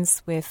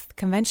happens with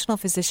conventional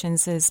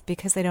physicians is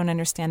because they don't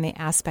understand the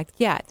aspect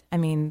yet. I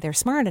mean, they're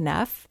smart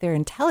enough, they're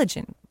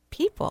intelligent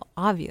people,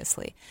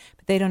 obviously,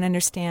 but they don't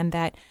understand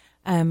that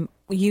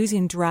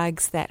using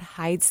drugs that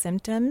hide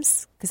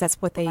symptoms, because that's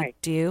what they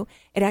do,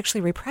 it actually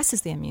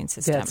represses the immune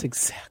system. That's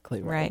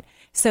exactly right.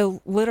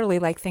 So literally,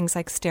 like things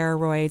like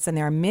steroids, and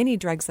there are many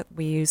drugs that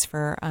we use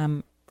for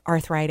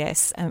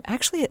arthritis,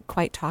 actually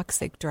quite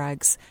toxic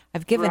drugs.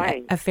 I've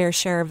given a fair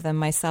share of them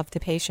myself to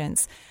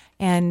patients,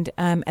 and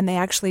they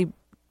actually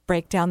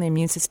break down the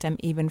immune system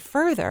even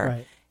further.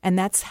 Right. And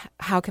that's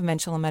how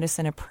conventional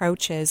medicine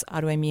approaches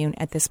autoimmune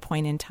at this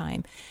point in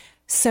time.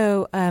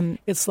 So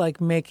it's like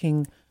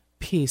making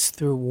peace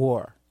through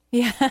war.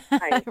 Yeah,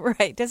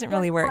 right. Doesn't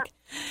really work.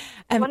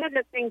 One of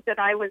the things that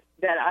I was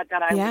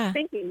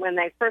thinking when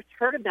I first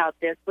heard about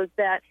this was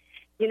that,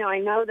 I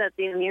know that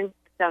the immune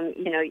system,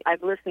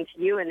 I've listened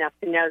to you enough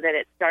to know that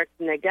it starts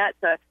in the gut.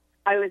 So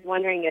I was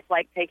wondering if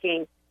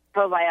taking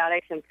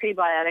probiotics and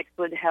prebiotics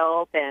would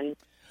help, and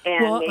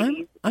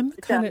maybe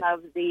some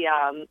of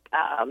the,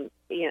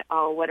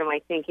 what am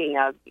I thinking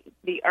of?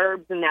 The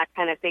herbs and that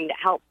kind of thing to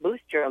help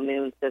boost your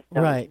immune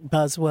system. Right.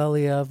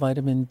 Boswellia,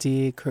 vitamin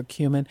D,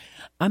 curcumin.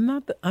 I'm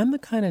the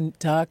kind of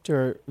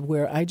doctor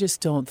where I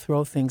just don't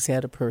throw things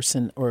at a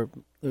person, or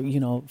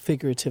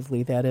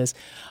figuratively, that is.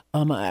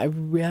 I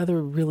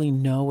rather really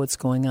know what's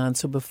going on.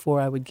 So before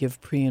I would give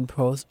pre and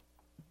post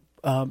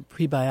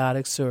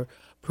prebiotics or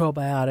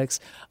probiotics,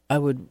 I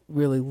would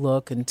really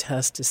look and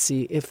test to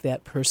see if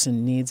that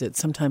person needs it.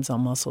 Sometimes I'll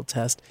muscle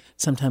test.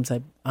 Sometimes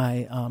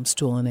I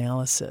stool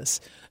analysis.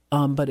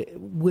 But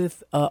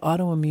with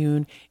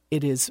autoimmune,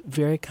 it is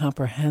very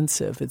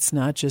comprehensive. It's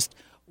not just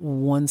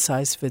one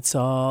size fits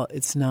all.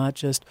 It's not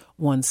just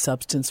one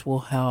substance will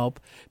help,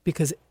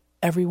 because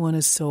everyone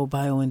is so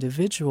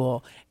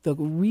bio-individual. The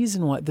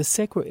reason why the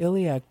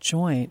sacroiliac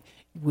joint,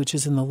 which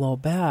is in the low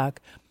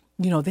back,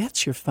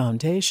 that's your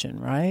foundation,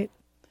 right?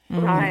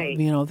 Right.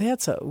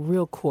 That's a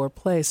real core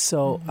place.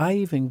 So I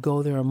even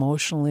go there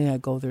emotionally. I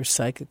go there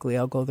psychically.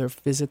 I'll go there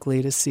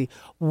physically to see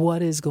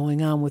what is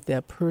going on with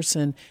that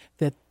person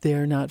that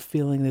they're not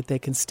feeling that they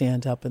can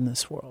stand up in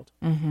this world.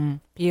 Mm-hmm.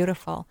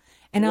 Beautiful.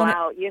 And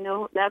wow,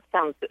 that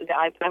sounds.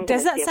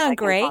 Does that sound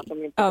great?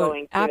 Oh,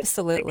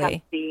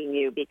 absolutely. Seeing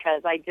you,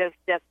 because that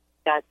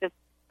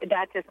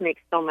just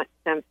makes so much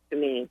sense to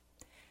me.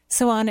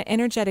 So on an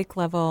energetic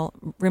level,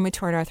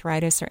 rheumatoid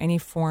arthritis or any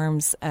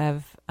forms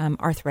of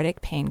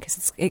arthritic pain,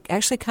 because it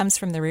actually comes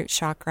from the root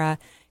chakra,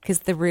 because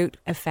the root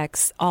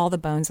affects all the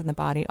bones in the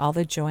body, all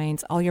the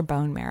joints, all your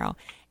bone marrow.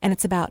 And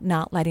it's about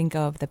not letting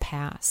go of the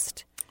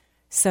past.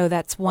 So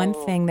that's one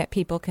thing that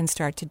people can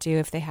start to do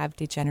if they have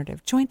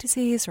degenerative joint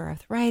disease or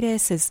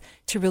arthritis, is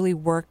to really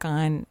work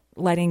on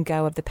letting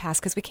go of the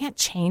past, because we can't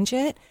change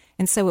it.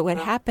 And so what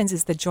happens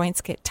is the joints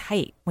get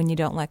tight when you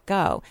don't let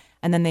go.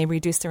 And then they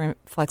reduce their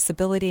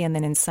flexibility. And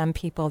then in some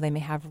people, they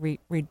may have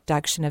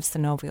reduction of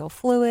synovial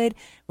fluid,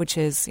 which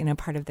is,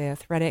 part of the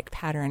arthritic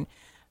pattern.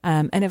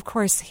 And of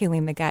course,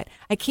 healing the gut.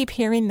 I keep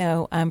hearing,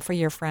 though, for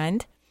your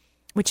friend,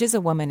 which is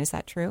a woman. Is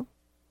that true?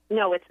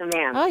 No, it's a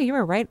man. Oh, you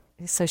were right.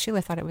 So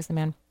Sheila thought it was the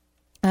man.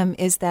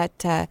 Is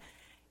that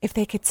if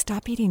they could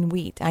stop eating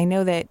wheat? I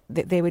know that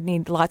they would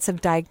need lots of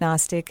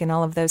diagnostic and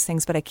all of those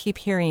things, but I keep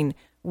hearing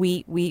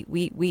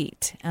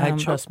wheat. I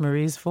trust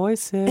Marie's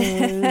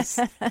voices.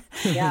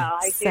 Yeah,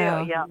 I do.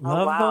 Yeah.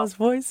 Love those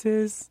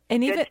voices.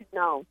 And Good to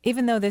know.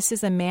 even though this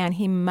is a man,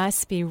 he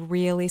must be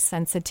really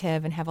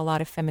sensitive and have a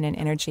lot of feminine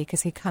energy,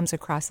 because he comes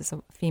across as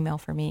a female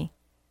for me.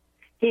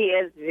 He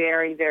is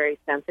very, very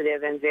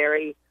sensitive and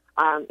very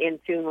in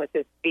tune with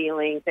his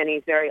feelings, and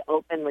he's very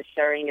open with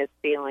sharing his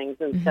feelings.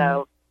 And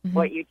so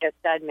what you just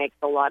said makes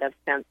a lot of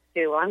sense,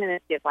 too. I'm going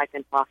to see if I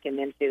can talk him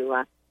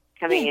into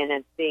coming in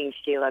and seeing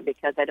Sheila,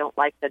 because I don't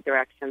like the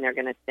direction they're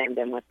going to send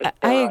him with the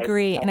I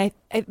agree. So. And I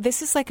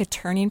this is like a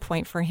turning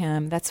point for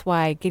him. That's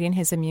why getting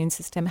his immune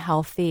system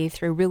healthy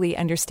through really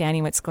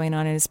understanding what's going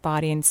on in his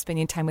body and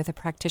spending time with a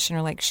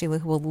practitioner like Sheila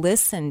who will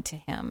listen to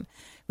him,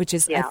 which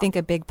is, I think,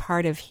 a big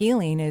part of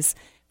healing, is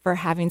for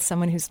having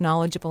someone who's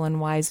knowledgeable and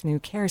wise and who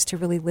cares to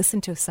really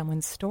listen to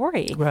someone's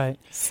story. Right.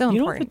 So important. You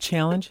know what the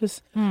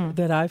challenges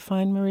that I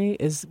find, Marie,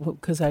 is,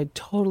 because I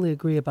totally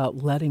agree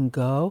about letting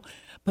go,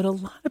 but a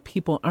lot of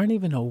people aren't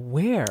even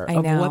aware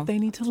of what they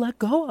need to let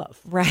go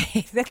of.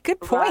 Right. That's a good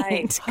point.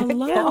 Right.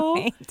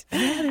 Hello?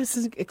 That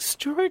is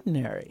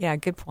extraordinary. Yeah,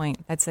 good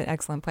point. That's an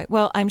excellent point.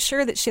 Well, I'm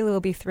sure that Sheila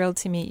will be thrilled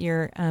to meet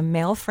your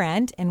male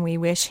friend, and we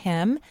wish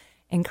him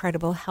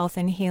incredible health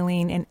and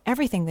healing and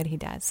everything that he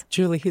does.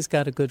 Julie, he's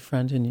got a good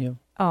friend in you.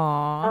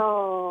 Aww.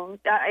 Oh,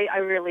 I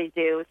really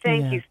do.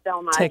 Thank you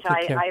so much.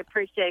 I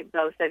appreciate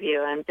both of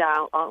you, and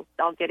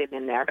I'll get him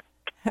in there.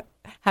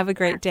 Have a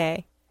great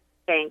day.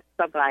 Thanks.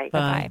 Bye-bye.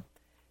 Bye-bye.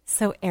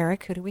 So,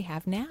 Eric, who do we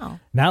have now?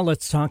 Now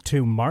let's talk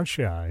to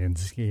Marcia in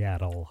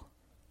Seattle.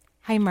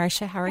 Hi,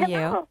 Marcia. How are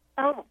you?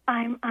 Oh,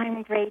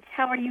 I'm great.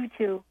 How are you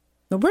two?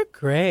 No, we're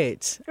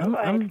great.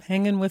 I'm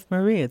hanging with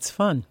Marie. It's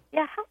fun.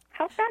 Yeah,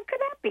 how bad could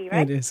that be,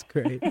 right? It is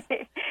great.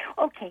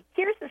 Okay,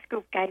 here's the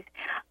scoop, guys.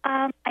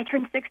 I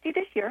turned 60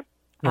 this year.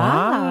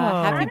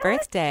 Wow. Happy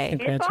birthday.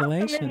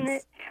 Congratulations. It's awesome, isn't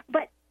it?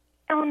 But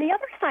on the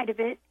other side of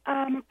it,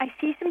 I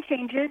see some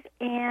changes,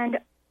 and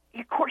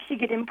of course you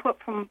get input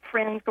from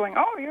friends going,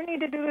 oh, you need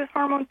to do this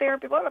hormone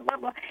therapy, blah, blah, blah,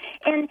 blah.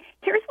 And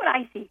here's what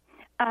I see.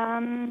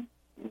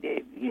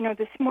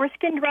 This more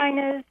skin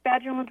dryness,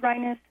 vaginal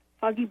dryness,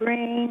 foggy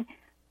brain,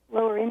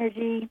 lower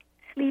energy,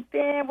 sleep.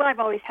 Well, I've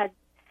always had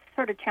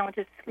sort of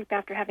challenges to sleep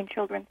after having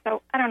children,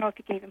 so I don't know if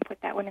you can even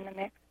put that one in the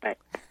mix. But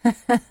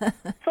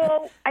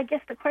so I guess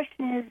the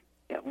question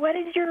is, what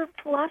is your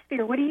philosophy,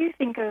 or what do you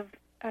think of,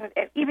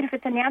 even if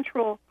it's a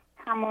natural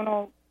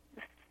hormonal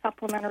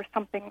supplement or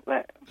something,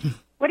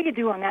 what do you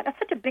do on that? That's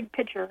such a big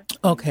picture.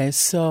 Okay,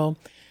 so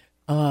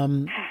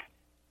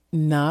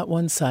not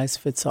one size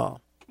fits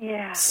all.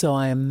 Yeah. So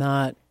I am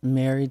not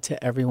married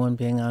to everyone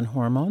being on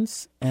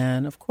hormones,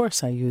 and of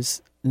course I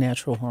use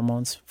natural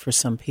hormones for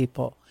some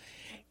people.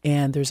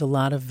 And there's a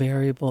lot of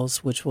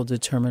variables which will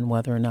determine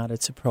whether or not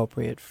it's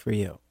appropriate for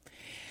you.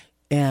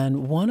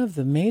 And one of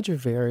the major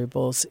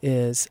variables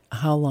is,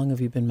 how long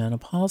have you been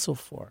menopausal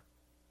for?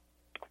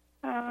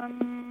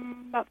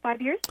 About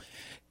 5 years.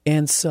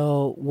 And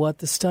so what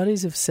the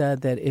studies have said,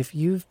 that if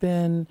you've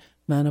been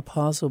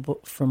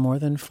menopausal for more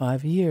than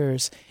 5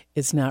 years,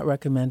 it's not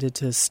recommended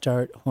to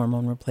start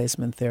hormone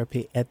replacement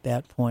therapy at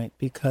that point,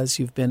 because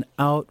you've been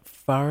out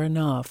far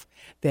enough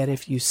that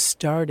if you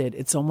started,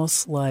 it's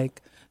almost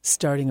like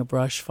starting a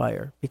brush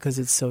fire, because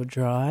it's so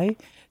dry,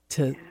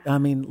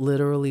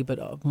 literally,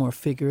 but more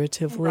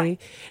figuratively.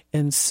 Right.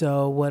 And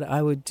so what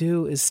I would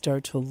do is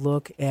start to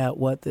look at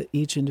what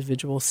each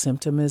individual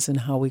symptom is and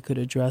how we could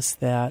address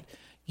that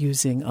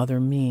using other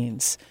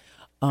means.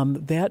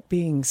 That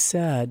being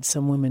said,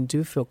 some women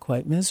do feel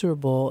quite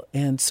miserable,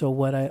 and so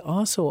what I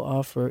also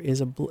offer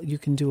is you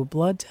can do a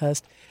blood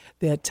test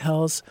that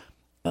tells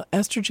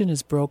estrogen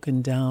is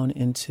broken down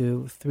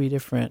into three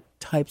different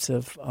types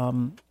of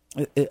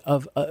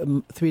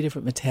 3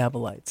 different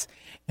metabolites.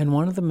 And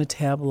one of the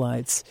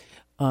metabolites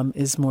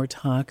is more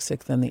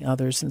toxic than the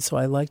others. And so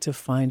I like to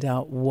find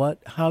out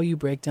how you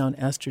break down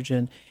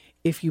estrogen.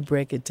 If you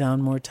break it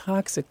down more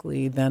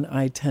toxically, then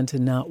I tend to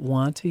not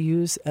want to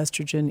use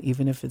estrogen,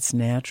 even if it's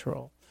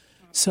natural.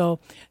 So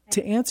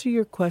to answer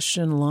your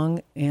question,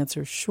 long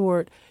answer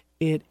short,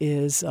 it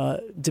is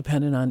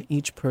dependent on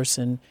each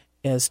person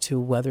as to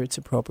whether it's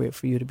appropriate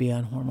for you to be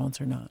on hormones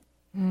or not.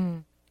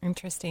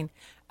 Interesting.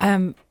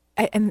 And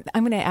I'm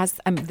going to ask,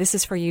 this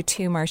is for you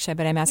too, Marcia,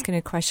 but I'm asking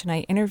a question.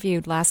 I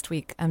interviewed last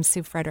week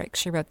Sue Frederick.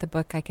 She wrote the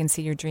book, I Can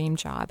See Your Dream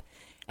Job.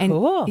 And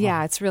cool.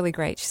 Yeah, it's really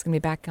great. She's going to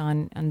be back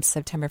on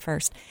September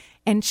 1st.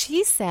 And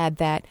she said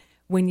that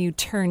when you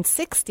turn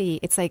 60,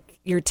 it's like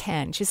you're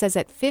 10. She says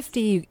at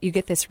 50, you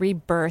get this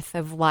rebirth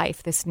of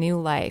life, this new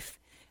life,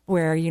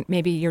 where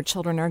maybe your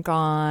children are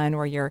gone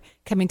or you're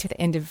coming to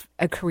the end of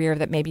a career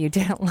that maybe you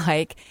didn't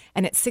like.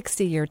 And at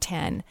 60, you're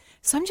 10.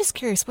 So I'm just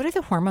curious, what are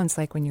the hormones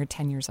like when you're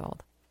 10 years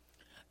old?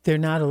 There are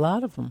not a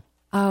lot of them.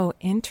 Oh,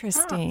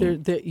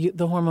 interesting.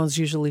 The hormones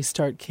usually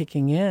start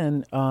kicking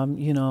in,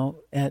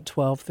 at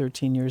 12,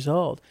 13 years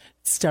old.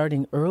 It's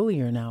starting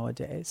earlier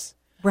nowadays.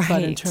 Right.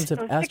 But in terms of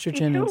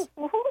estrogen,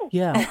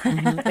 yeah.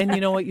 Mm-hmm. And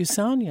you know what? You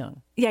sound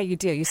young. Yeah, you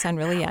do. You sound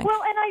really young.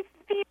 Well, and I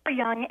feel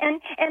young.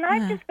 And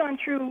I've just gone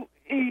through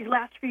these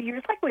last few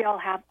years, like we all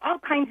have, all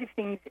kinds of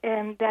things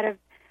that have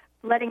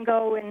letting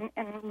go and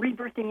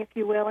rebirthing, if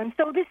you will. And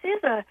so this is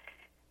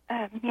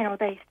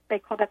they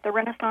call that the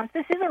Renaissance.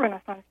 This is a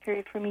Renaissance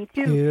period for me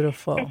too.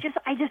 Beautiful.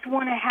 I just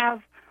want to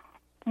have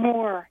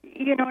more.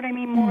 You know what I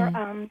mean? More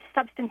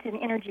substance and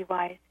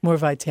energy-wise. More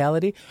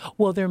vitality.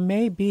 Well, there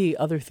may be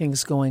other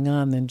things going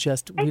on than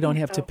just we don't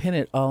have to pin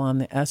it all on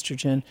the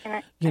estrogen.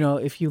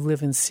 If you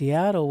live in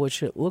Seattle,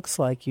 which it looks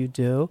like you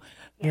do,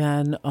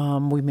 then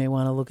we may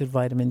want to look at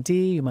vitamin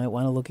D. You might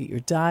want to look at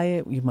your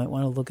diet. You might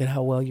want to look at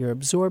how well you're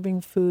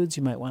absorbing foods.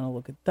 You might want to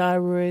look at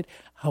thyroid.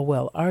 How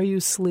well are you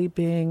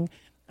sleeping?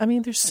 I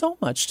mean, there's so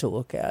much to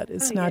look at.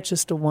 It's not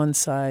just a one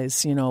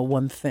size,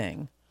 one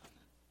thing.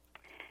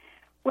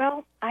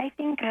 Well, I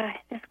think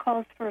this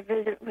calls for a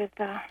visit with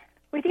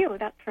you,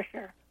 that's for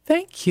sure.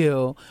 Thank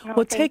you.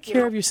 Take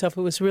care of yourself.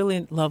 It was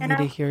really lovely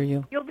to hear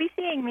you. You'll be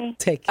seeing me.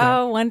 Take care.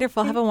 Oh,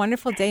 wonderful. Have a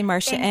wonderful day,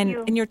 Marcia.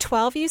 You. And you're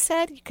 12, you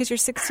said? Because you're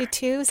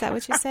 62? Is that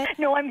what you said?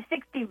 No, I'm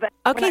 60. But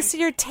okay, so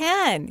you're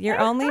 10. You're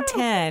only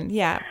 10.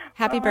 Yeah.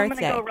 Happy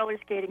birthday. I'm going to go roller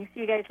skating.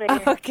 See you guys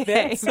later. Okay.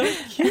 That's so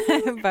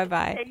cute.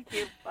 Bye-bye. Thank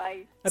you.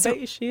 Bye. I bet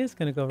you she is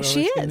going to go roller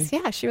skating. She is.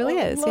 Yeah, she really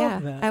is.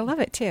 That. I love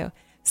it, too.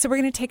 So we're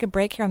going to take a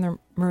break here on the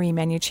Marie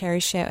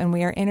Manuchehri Show, and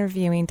we are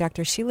interviewing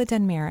Dr. Sheila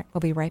Dunn-Merritt.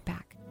 We'll be right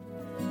back.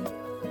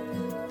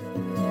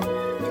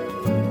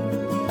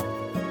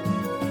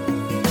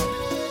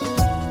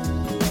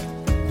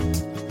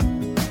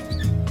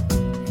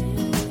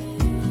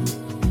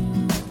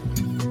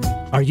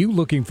 Are you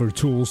looking for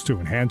tools to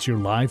enhance your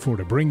life or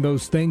to bring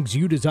those things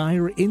you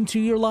desire into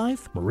your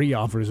life? Marie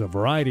offers a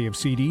variety of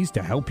CDs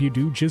to help you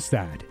do just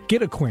that.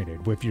 Get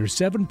acquainted with your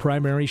 7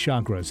 primary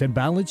chakras and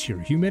balance your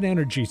human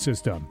energy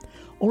system.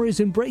 Or is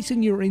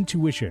embracing your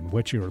intuition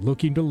what you're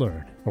looking to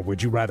learn? Or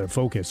would you rather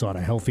focus on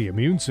a healthy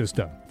immune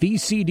system?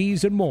 These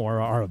CDs and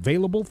more are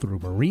available through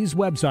Marie's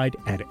website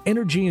at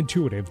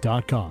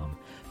energyintuitive.com.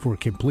 For a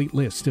complete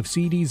list of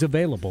CDs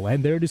available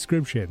and their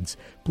descriptions,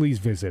 please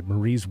visit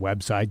Marie's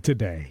website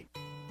today.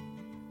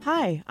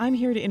 Hi, I'm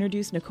here to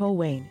introduce Nicole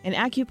Wayne, an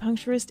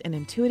acupuncturist and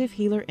intuitive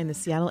healer in the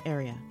Seattle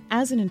area.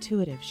 As an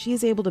intuitive, she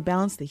is able to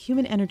balance the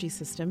human energy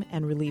system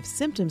and relieve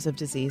symptoms of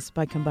disease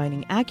by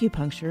combining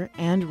acupuncture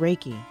and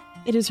Reiki.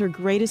 It is her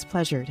greatest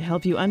pleasure to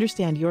help you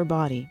understand your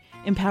body,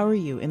 empower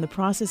you in the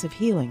process of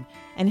healing,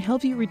 and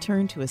help you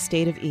return to a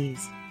state of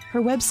ease.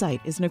 Her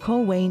website is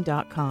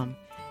NicoleWayne.com.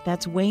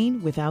 That's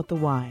Wayne without the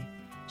Y.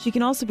 She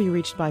can also be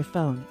reached by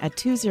phone at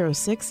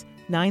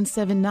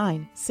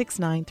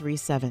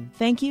 206-979-6937.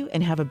 Thank you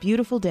and have a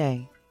beautiful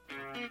day.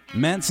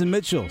 Mance &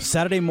 Mitchell,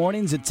 Saturday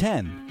mornings at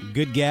 10.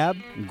 Good gab,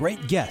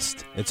 great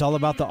guest. It's all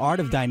about the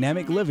art of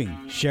dynamic living,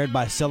 shared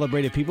by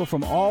celebrated people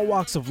from all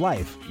walks of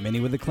life,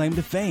 many with a claim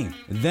to fame.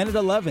 Then at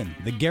 11,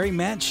 The Gary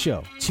Mance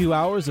Show. 2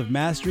 hours of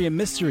mastery and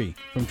mystery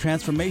from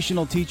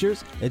transformational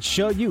teachers that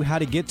show you how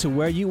to get to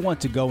where you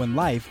want to go in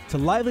life to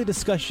lively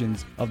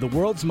discussions of the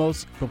world's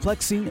most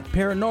perplexing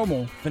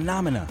paranormal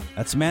phenomena.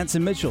 That's Mance &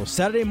 Mitchell,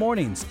 Saturday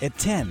mornings at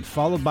 10,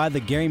 followed by The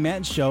Gary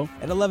Mance Show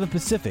at 11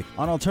 Pacific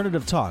on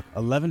Alternative Talk,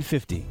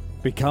 1150.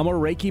 Become a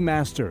Reiki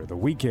Master the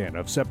weekend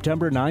of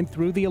September 9th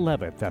through the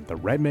 11th at the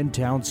Redmond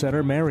Town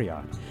Center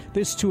Marriott.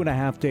 This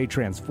 2.5-day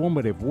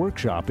transformative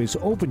workshop is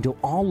open to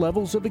all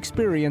levels of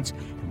experience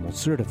and will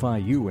certify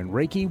you in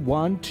Reiki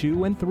 1,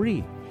 2, and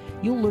 3.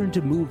 You'll learn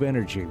to move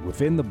energy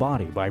within the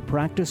body by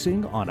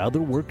practicing on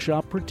other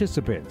workshop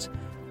participants.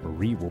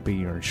 Marie will be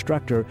your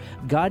instructor,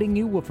 guiding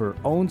you with her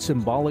own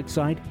symbolic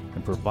sight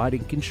and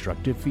providing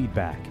constructive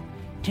feedback.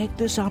 Take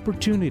this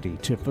opportunity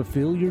to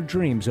fulfill your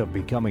dreams of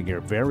becoming your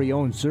very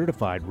own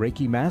certified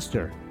Reiki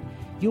Master.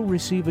 you'll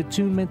receive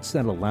attunements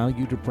that allow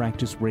you to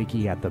practice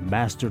Reiki at the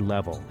master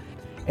level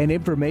and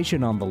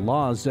information on the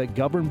laws that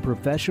govern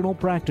professional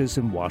practice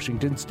in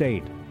Washington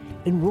State.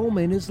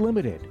 Enrollment is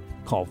limited.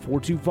 Call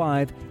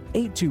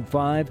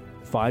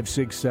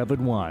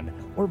 425-825-5671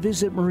 or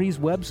visit Marie's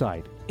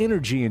website,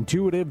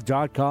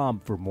 energyintuitive.com,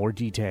 for more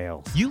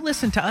details. You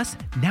listen to us.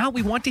 Now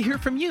we want to hear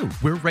from you.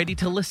 We're ready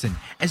to listen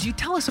as you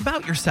tell us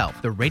about yourself,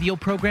 the radio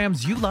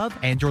programs you love,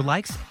 and your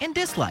likes and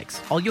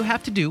dislikes. All you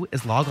have to do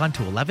is log on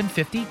to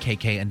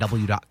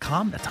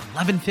 1150kknw.com. That's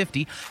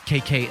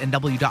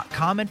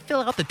 1150kknw.com and fill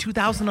out the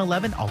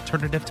 2011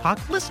 Alternative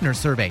Talk Listener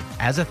Survey.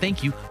 As a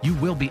thank you, you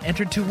will be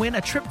entered to win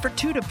a trip for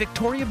two to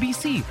Victoria,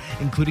 BC,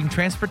 including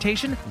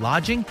transportation,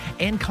 lodging,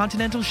 and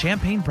continental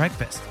champagne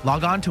breakfast.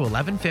 Log on to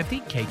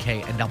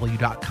 1150kknw.com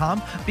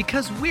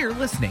because we're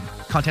listening.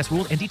 Contest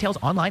rules and details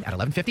online at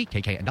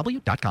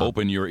 1150kknw.com.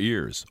 Open your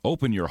ears,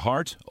 open your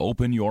heart,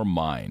 open your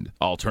mind.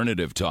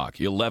 Alternative Talk,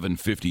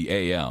 1150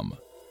 AM.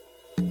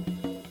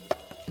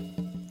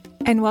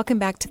 And welcome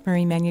back to the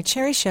Marie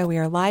Manuchehri Show. We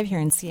are live here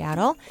in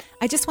Seattle.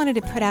 I just wanted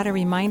to put out a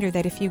reminder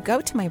that if you go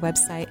to my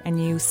website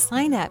and you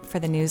sign up for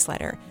the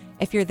newsletter,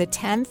 if you're the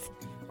 10th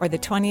or the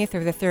 20th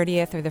or the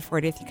 30th or the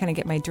 40th, you kind of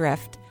get my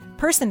drift,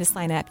 person to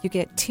sign up, you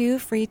get 2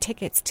 free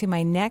tickets to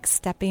my next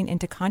Stepping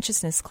into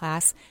Consciousness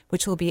class,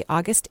 which will be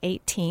August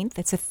 18th.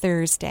 It's a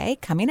Thursday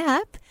coming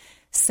up.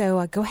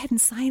 So go ahead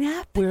and sign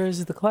up. Where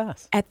is the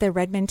class? At the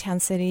Redmond Town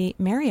City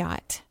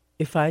Marriott.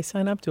 If I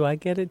sign up, do I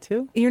get it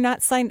too? You're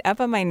not signed up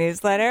on my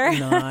newsletter.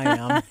 No, I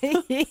am.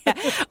 Yeah.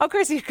 Of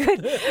course you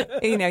could.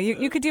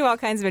 You could do all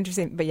kinds of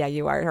interesting, but yeah,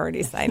 you are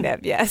already signed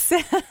up, yes.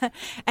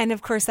 And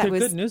of course They're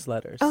good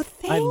newsletters. Oh,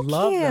 thank you. I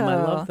love them. I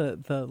love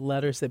the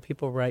letters that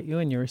people write you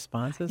and your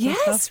responses and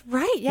stuff. Yes,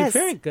 right, yes.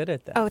 You're very good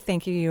at that. Oh,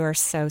 thank you. You are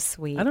so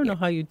sweet. I don't know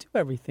how you do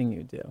everything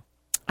you do.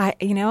 I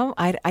know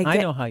how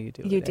you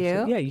do. You it, do?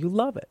 actually. Yeah, you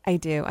love it. I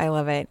do. I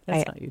love it.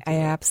 That's how you do I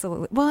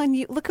absolutely. Well, and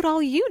you look at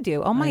all you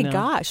do. Oh my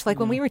gosh! Like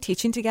when we were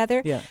teaching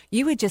together,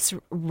 you would just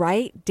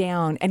write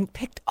down and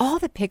picked all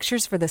the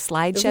pictures for the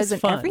slideshows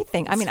and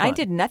everything. I mean, I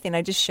did nothing.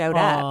 I just showed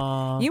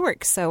up. You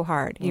worked so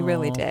hard. You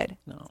really did.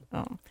 No.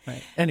 Oh.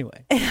 Right.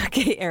 Anyway.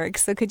 Okay, Eric.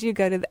 So could you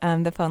go to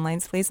the phone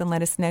lines, please, and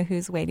let us know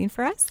who's waiting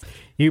for us?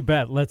 You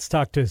bet. Let's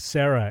talk to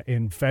Sarah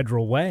in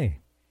Federal Way.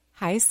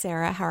 Hi,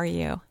 Sarah. How are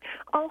you?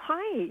 Oh,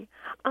 hi.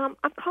 I'm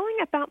calling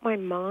about my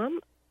mom,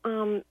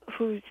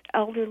 who's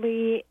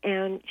elderly,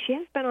 and she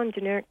has been on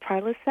generic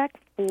Prilosec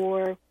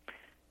for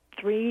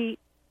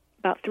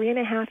about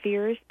 3.5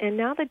 years, and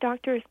now the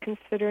doctor is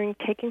considering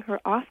taking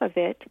her off of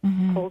it,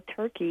 cold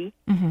turkey,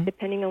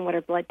 depending on what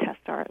her blood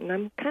tests are. And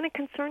I'm kind of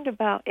concerned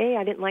about,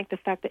 I didn't like the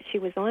fact that she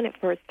was on it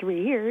for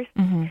 3 years,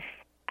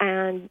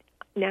 and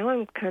now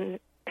I'm kind of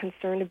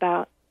concerned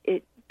about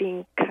it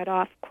being cut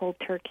off cold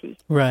turkey.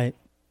 Right.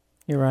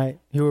 You're right.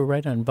 You were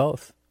right on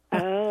both.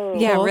 Oh.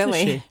 Yeah, How old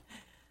really. Is she?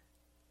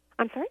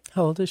 I'm sorry?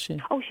 How old is she?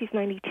 Oh, she's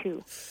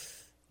 92.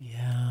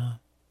 Yeah.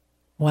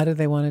 Why do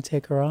they want to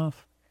take her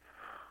off?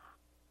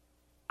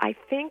 I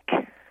think...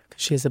 Because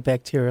she has a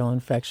bacterial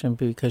infection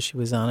because she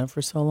was on it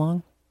for so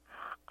long?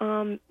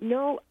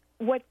 No.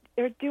 What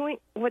they're doing,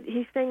 what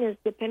he's saying is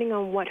depending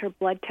on what her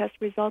blood test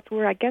results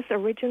were. I guess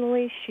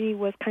originally she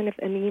was kind of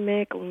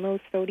anemic, low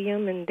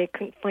sodium, and they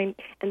couldn't find,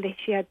 and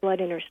she had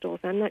blood in her stools.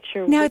 I'm not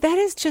sure. Now, that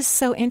is just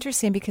so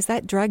interesting because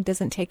that drug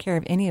doesn't take care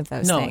of any of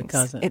those things. No, it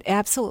doesn't. It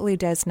absolutely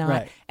does not.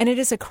 Right. And it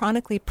is a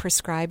chronically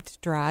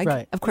prescribed drug.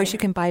 Right. Of course, you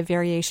can buy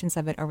variations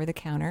of it over the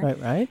counter.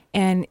 Right.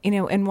 And,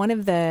 and one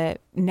of the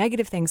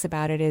negative things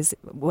about it is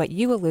what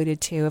you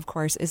alluded to, of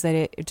course, is that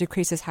it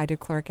decreases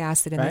hydrochloric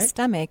acid in the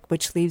stomach,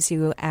 which leaves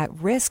you at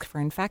risk for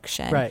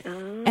infection. Right.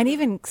 And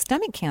even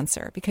stomach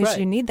cancer because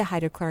you need the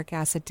hydrochloric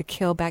acid to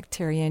kill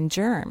bacteria and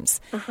germs.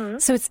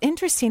 So it's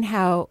interesting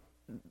how,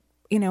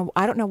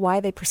 I don't know why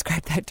they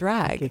prescribe that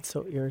drug. I get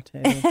so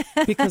irritated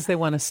because they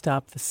want to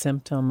stop the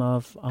symptom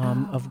of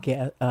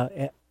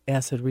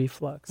acid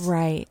reflux.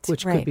 Right.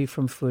 Which could be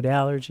from food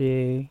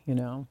allergy,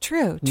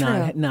 True.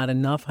 Not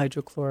enough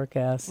hydrochloric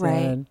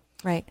acid.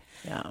 Right.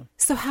 Yeah.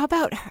 So how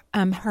about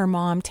her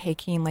mom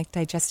taking like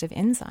digestive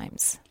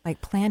enzymes, like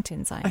plant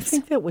enzymes? I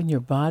think that when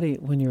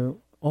you're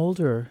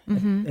older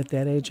at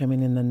that age, I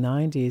mean, in the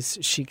 90s,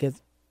 she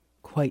gets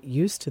quite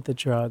used to the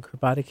drug. Her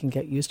body can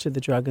get used to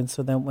the drug. And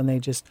so then when they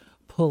just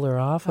pull her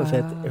off of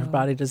it, her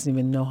body doesn't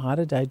even know how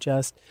to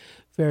digest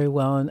very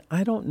well. And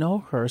I don't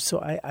know her. So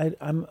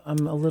I'm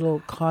a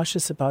little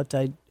cautious about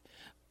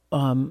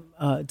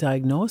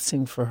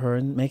diagnosing for her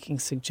and making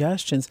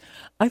suggestions.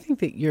 I think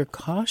that you're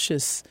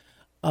cautious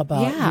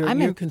about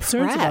your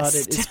concerns about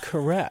it is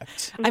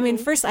correct. I mean,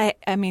 first, I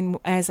mean,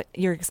 as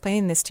you're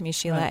explaining this to me,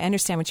 Sheila, I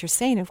understand what you're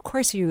saying. Of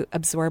course, you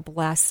absorb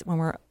less when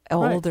we're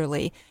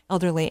elderly,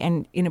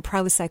 and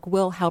Prilosec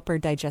will help her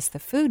digest the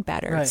food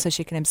better, so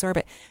she can absorb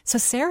it. So,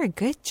 Sarah,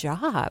 good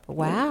job!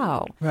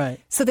 Wow. Right.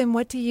 So then,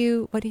 what do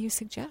you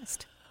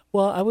suggest?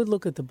 Well, I would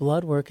look at the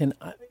blood work, and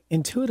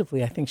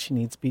intuitively, I think she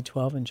needs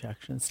B12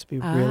 injections, to be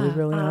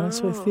really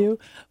honest with you.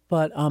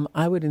 But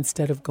I would,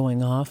 instead of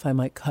going off, I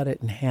might cut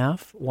it in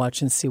half,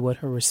 watch and see what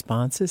her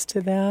response is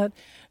to that,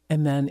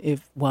 And then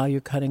while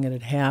you're cutting it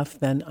at half,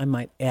 then I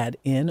might add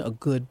in a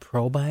good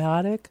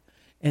probiotic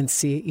and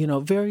see,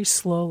 very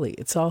slowly.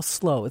 It's all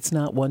slow. It's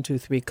not 1, 2,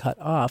 3 cut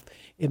off,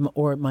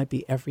 or it might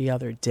be every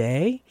other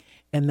day,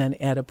 and then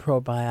add a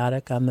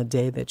probiotic on the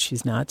day that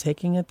she's not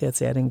taking it.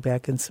 That's adding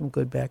back in some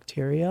good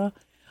bacteria.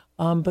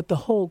 But the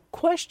whole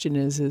question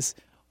is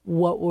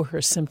what were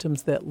her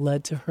symptoms that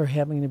led to her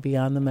having to be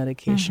on the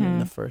medication in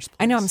the first place?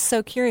 I know. I'm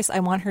so curious. I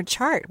want her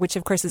chart, which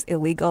of course is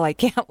illegal. I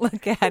can't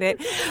look at it.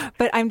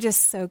 But I'm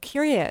just so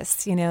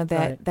curious,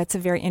 that's a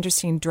very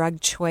interesting drug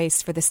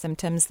choice for the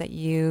symptoms that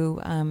you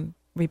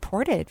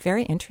reported.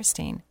 Very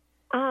interesting.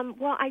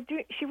 Well,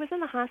 she was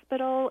in the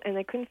hospital, and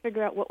they couldn't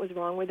figure out what was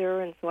wrong with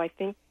her, and so I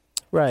think,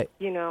 right,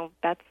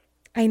 that's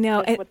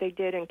what they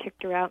did, and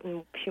kicked her out,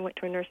 and she went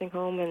to a nursing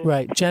home. And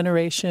right,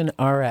 Generation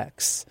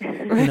RX,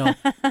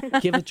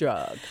 give a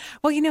drug.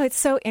 Well, it's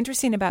so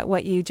interesting about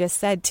what you just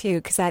said, too,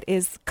 because that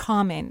is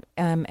common.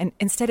 And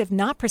instead of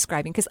not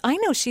prescribing, because I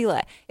know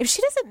Sheila, if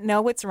she doesn't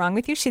know what's wrong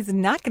with you, she's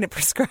not going to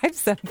prescribe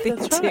something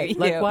to you.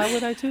 Like, why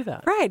would I do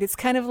that? Right. It's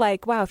kind of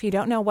like, wow, if you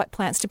don't know what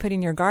plants to put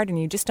in your garden,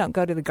 you just don't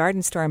go to the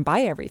garden store and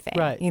buy everything.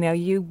 Right.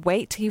 You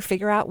wait till you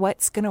figure out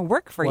what's going to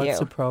work for you. What's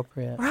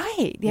appropriate.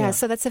 Right. Yeah.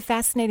 So that's a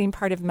fascinating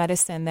part of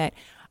medicine that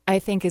I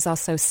think is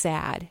also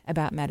sad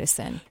about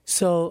medicine.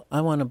 So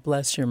I want to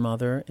bless your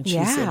mother. And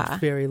she's a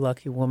very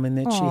lucky woman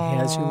that she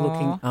has you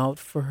looking out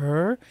for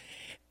her.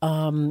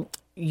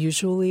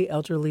 Usually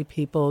elderly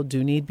people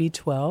do need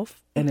B12,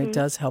 and it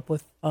does help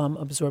with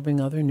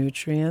absorbing other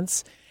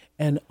nutrients.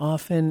 And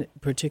often,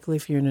 particularly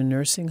if you're in a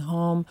nursing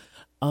home,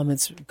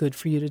 it's good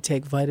for you to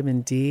take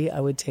vitamin D. I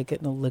would take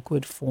it in a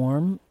liquid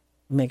form.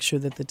 Make sure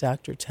that the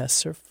doctor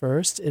tests her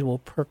first. It will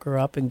perk her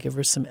up and give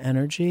her some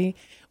energy.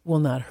 Will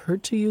not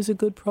hurt to use a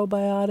good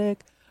probiotic.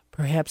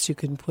 Perhaps you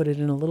can put it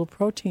in a little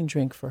protein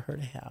drink for her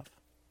to have.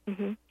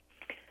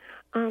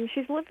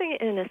 She's living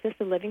in an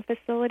assisted living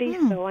facility,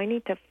 so I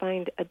need to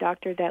find a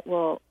doctor that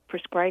will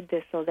prescribe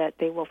this so that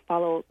they will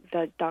follow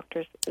the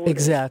doctor's orders.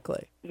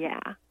 Exactly. Yeah.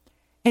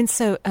 And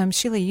so,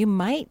 Sheila, you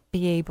might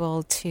be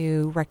able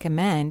to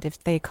recommend,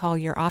 if they call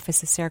your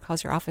office, if Sarah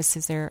calls your office,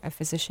 is there a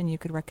physician you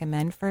could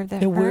recommend for the?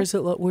 And where's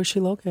she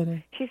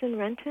located? She's in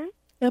Renton.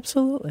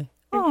 Absolutely.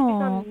 And she's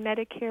on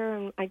Medicare,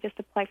 and I just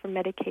applied for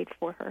Medicaid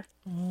for her.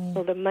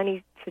 So the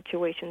money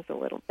situation's a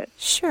little bit.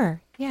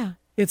 Sure, yeah.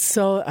 It's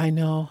so, I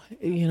know,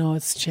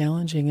 it's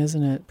challenging,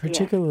 isn't it?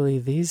 Particularly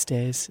these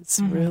days. It's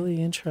really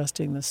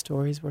interesting, the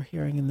stories we're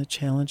hearing and the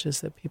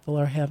challenges that people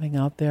are having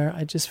out there.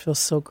 I just feel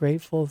so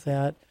grateful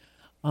that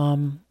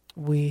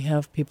we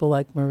have people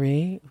like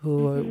Marie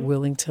who are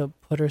willing to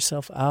put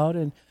herself out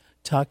and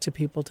talk to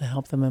people to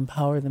help them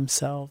empower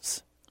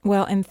themselves.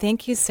 Well, and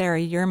thank you, Sarah.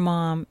 Your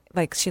mom,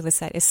 like Sheila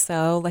said, is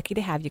so lucky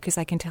to have you because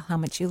I can tell how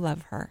much you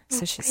love her.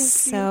 So she's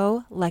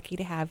so lucky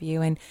to have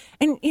you. And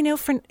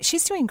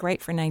she's doing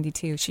great for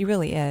 92. She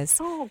really is.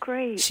 Oh,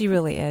 great. She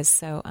really is.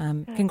 So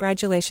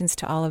congratulations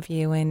to all of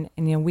you. And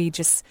we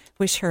just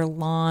wish her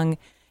long,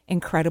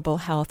 incredible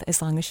health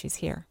as long as she's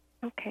here.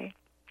 Okay.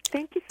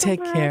 Thank you so much.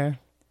 Take care.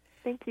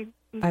 Thank you.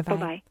 Bye-bye.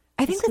 Bye-bye.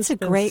 I think that's a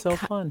great so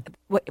fun.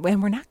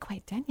 And we're not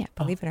quite done yet,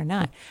 believe it or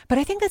not. But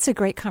I think that's a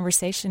great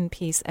conversation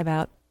piece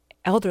about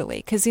elderly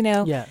because,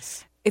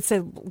 yes, it's a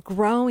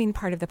growing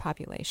part of the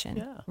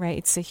population, right?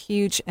 It's a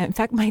huge, in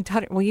fact, my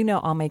daughter,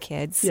 all my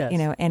kids,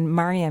 and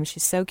Mariam,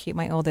 she's so cute,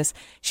 my oldest,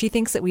 she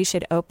thinks that we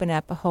should open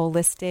up a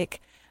holistic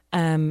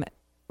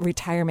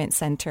retirement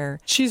center.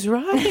 She's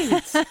right.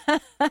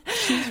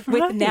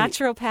 With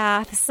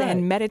naturopaths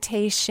and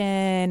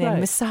meditation and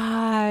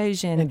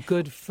massage and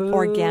good food.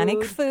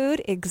 Organic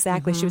food.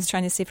 Exactly. She was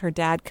trying to see if her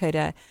dad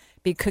could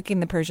be cooking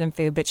the Persian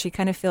food, but she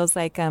kind of feels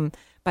like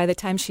by the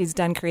time she's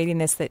done creating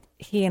this, that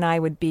he and I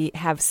would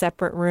have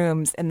separate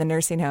rooms in the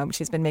nursing home.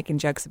 She's been making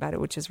jokes about it,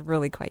 which is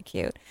really quite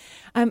cute.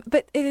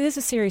 But it is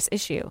a serious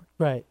issue.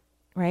 Right.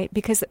 Right?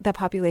 Because the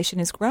population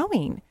is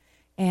growing.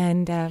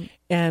 And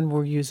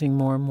we're using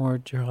more and more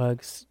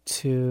drugs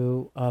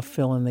to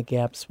fill in the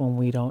gaps when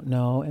we don't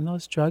know. And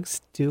those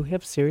drugs do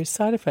have serious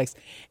side effects.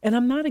 And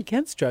I'm not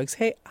against drugs.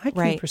 Hey, I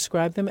can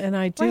prescribe them, and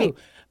I do. Right.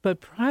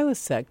 But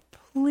Prilosec,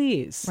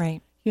 please.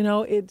 Right.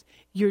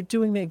 You're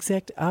doing the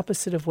exact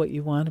opposite of what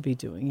you want to be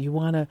doing. You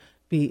want to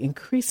be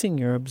increasing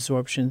your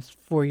absorption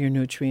for your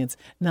nutrients,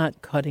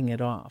 not cutting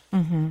it off.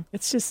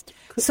 It's just...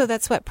 So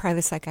that's what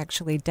Prilosec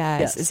actually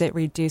does, is it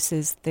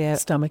reduces the...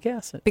 Stomach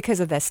acid.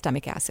 Because of the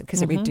stomach acid,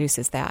 because it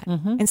reduces that.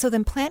 And so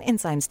then plant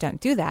enzymes don't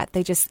do that.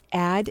 They just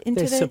add into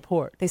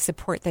They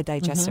support the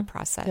digestive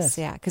process.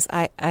 Yeah, because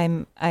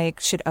I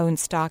should own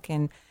stock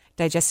in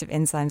digestive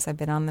enzymes. I've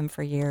been on them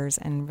for years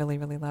and really,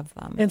 really love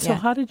them. And so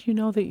how did you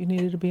know that you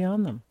needed to be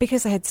on them?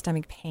 Because I had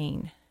stomach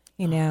pain,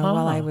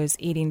 while I was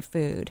eating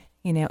food.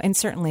 And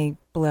certainly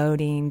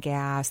bloating,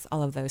 gas,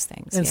 all of those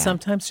things. And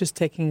sometimes just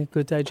taking a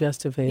good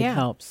digestive aid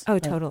helps. Oh,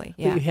 totally.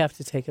 But you have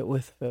to take it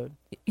with food.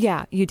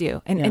 Yeah, you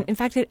do. And in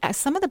fact,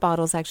 some of the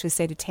bottles actually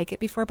say to take it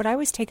before, but I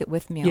always take it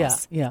with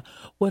meals. Yeah.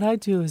 What I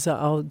do is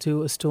I'll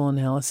do a stool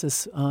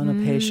analysis on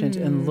a patient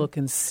and look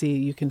and see.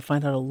 You can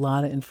find out a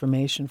lot of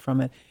information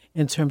from it.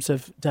 in terms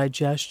of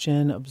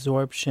digestion,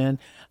 absorption,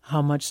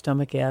 how much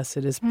stomach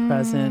acid is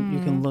present. You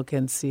can look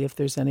and see if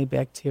there's any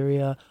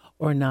bacteria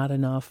or not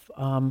enough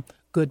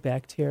good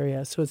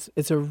bacteria. So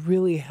it's a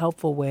really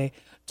helpful way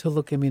to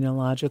look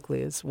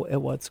immunologically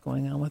at what's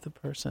going on with a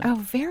person. Oh,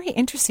 very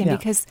interesting,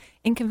 because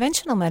in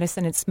conventional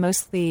medicine, it's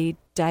mostly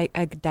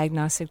a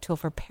diagnostic tool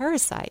for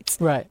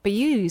parasites. Right. But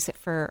you use it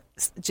for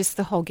just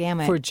the whole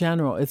gamut. For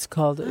general, it's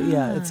called,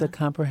 it's a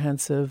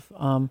comprehensive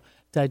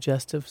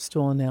digestive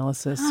stool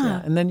analysis.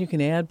 Yeah. And then you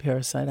can add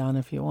parasite on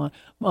if you want.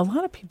 Well, a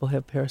lot of people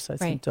have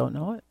parasites and don't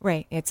know it.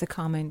 Right. It's a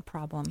common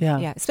problem.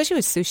 Yeah. Especially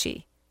with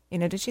sushi.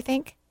 Don't you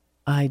think?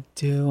 I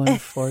do,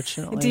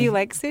 unfortunately. Do you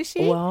like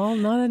sushi? Well,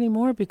 not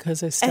anymore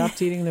because I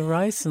stopped eating the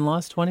rice and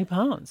lost 20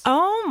 pounds.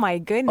 Oh, my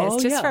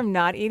goodness. From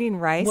not eating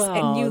rice. Well,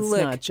 and you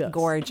look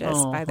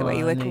gorgeous, by the way.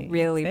 You look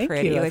really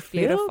pretty. You look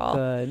beautiful.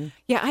 Good.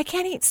 Yeah, I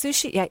can't eat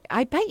sushi. Yeah,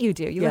 I bet you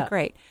do. You look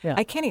great. Yeah.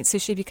 I can't eat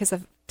sushi because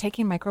of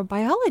taking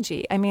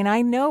microbiology. I mean,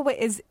 I know what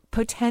is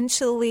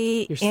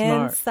potentially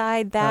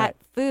inside that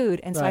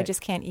food, and so I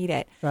just can't eat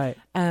it. Right.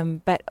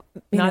 But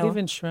not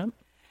even shrimp?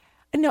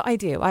 No, I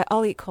do.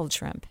 I'll eat cold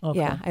shrimp. Okay.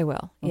 Yeah, I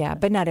will. Okay. Yeah,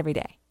 but not every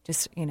day.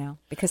 Just,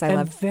 because I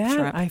love that,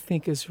 shrimp. I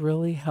think, is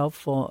really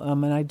helpful.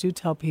 And I do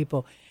tell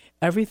people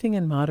everything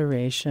in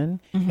moderation,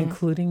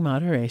 including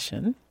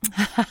moderation.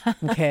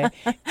 Okay.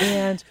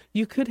 And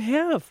you could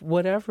have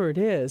whatever it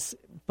is,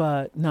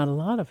 but not a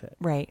lot of it.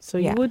 Right. So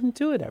you wouldn't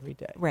do it every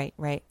day.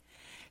 Right.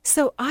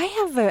 So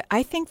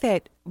I think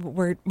that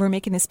we're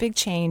making this big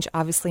change,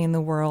 obviously, in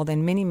the world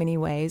in many, many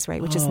ways,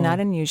 right? Which is not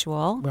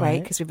unusual,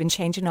 right? Because we've been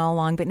changing all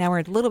along, but now we're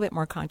a little bit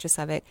more conscious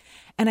of it.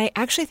 And I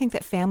actually think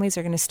that families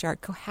are going to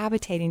start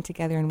cohabitating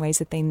together in ways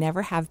that they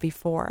never have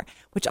before,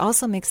 which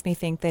also makes me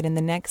think that in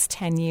the next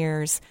 10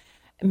 years,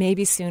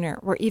 maybe sooner,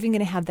 we're even going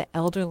to have the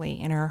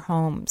elderly in our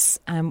homes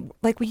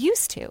like we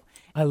used to.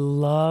 I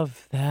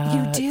love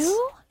that. You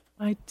do?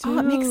 I do. Oh,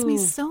 it makes me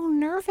so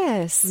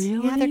nervous.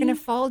 Really? Yeah, they're going to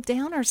fall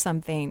down or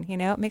something.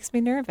 It makes me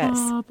nervous.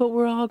 Oh, but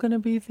we're all going to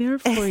be there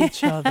for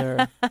each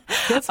other.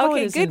 That's how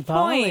it is in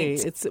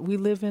Bali. We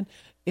live in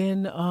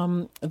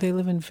they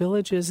live in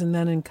villages and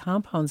then in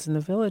compounds in the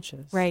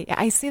villages. Right.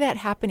 I see that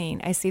happening.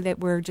 I see that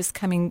we're just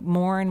coming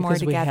more and more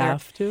together. We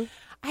have to?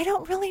 I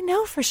don't really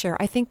know for sure.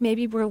 I think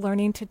maybe we're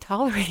learning to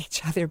tolerate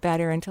each other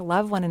better and to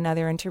love one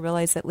another and to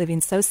realize that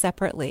living so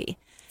separately,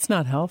 it's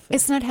not healthy.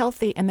 It's not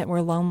healthy, and that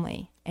we're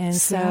lonely. And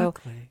so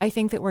I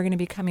think that we're going to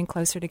be coming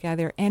closer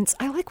together. And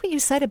I like what you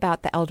said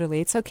about the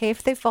elderly. It's okay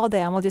if they fall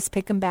down. We'll just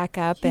pick them back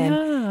up,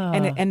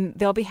 and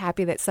they'll be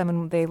happy that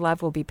someone they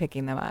love will be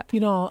picking them up.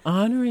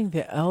 Honoring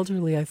the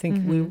elderly, I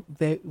think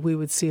we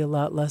would see a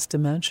lot less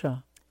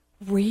dementia.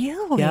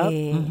 Really? Yep.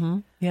 Mm-hmm.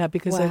 Yeah,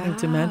 because I think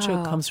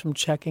dementia comes from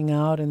checking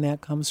out, and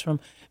that comes from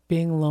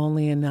being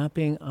lonely and not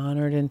being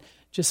honored and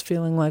just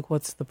feeling like,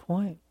 what's the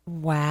point?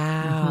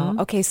 Wow.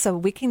 Okay, so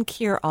we can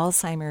cure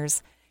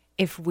Alzheimer's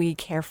if we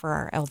care for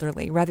our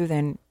elderly rather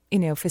than,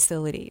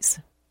 facilities.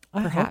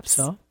 Perhaps.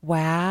 I hope so.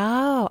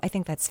 Wow. I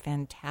think that's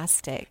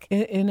fantastic.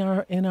 In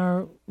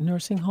our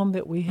nursing home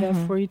that we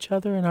have for each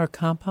other in our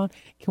compound,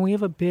 can we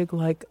have a big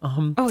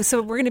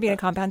so we're going to be in a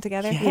compound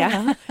together?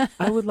 Yeah.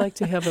 I would like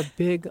to have a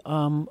big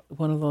one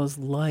of those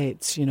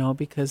lights,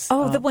 because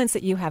the ones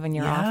that you have in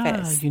your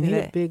office. You need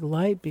a big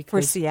light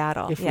because for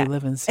Seattle. If we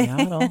live in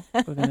Seattle,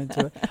 we're going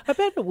to do it. I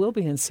bet it will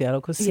be in Seattle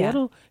because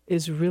Seattle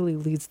really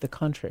leads the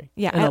country.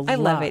 Yeah, I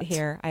love it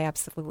here. I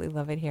absolutely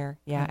love it here.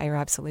 Yeah, I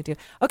absolutely do.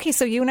 Okay,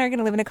 so you and I are going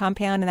to live in a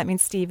compound, and that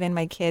means Stephen,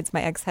 my kids,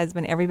 my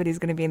ex-husband, everybody's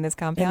going to be in this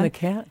compound.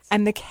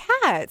 And the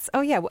cats.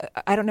 Oh, yeah.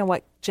 I don't know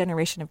what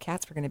generation of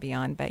cats we're going to be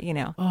on, but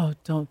Oh,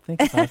 don't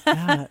think about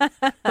that.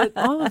 But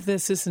all of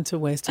this isn't a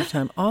waste of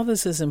time. All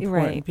this is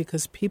important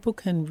because people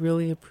can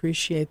really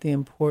appreciate the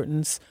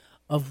importance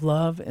of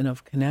love and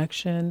of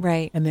connection.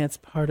 Right. And that's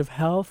part of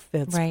health.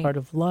 That's part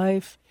of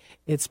life.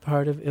 It's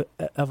part of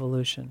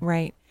evolution.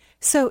 Right.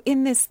 So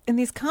in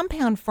these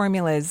compound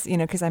formulas,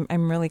 because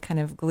I'm really kind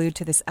of glued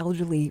to this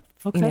elderly,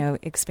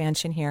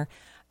 expansion here.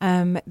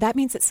 That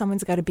means that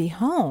someone's got to be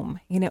home,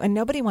 and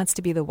nobody wants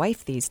to be the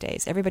wife these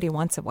days. Everybody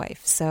wants a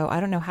wife. So I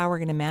don't know how we're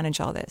going to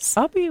manage all this.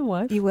 I'll be a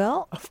wife. You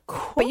will? Of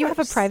course. But you have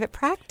a private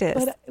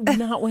practice. But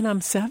not when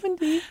I'm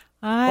 70.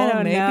 I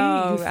don't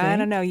know. I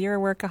don't know. You're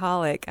a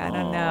workaholic. I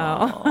don't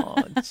know.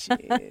 Oh,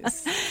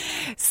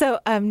 jeez. So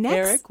next.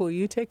 Eric, will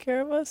you take care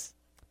of us?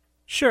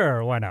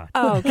 Sure, why not?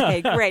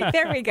 Okay, great.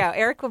 There we go.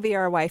 Eric will be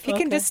our wife. He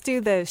can just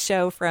do the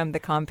show from the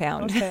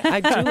compound. Okay.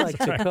 I do like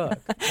to cook.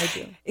 I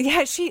do.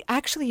 Yeah,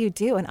 you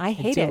do, and I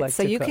hate it. Like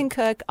so you cook. Can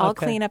cook. I'll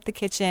clean up the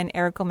kitchen.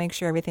 Eric will make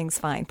sure everything's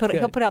fine.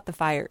 He'll put out the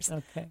fires.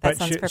 Okay. That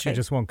sounds perfect. She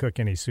just won't cook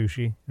any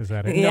sushi. Is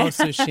that it? No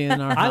sushi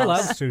in our house. I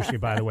love sushi,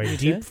 by the way.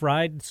 Deep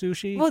fried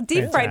sushi. Well,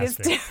 deep fried is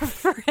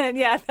different.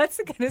 Yeah, that's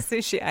the kind of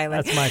sushi I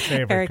like. That's my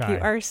favorite Eric, kind. You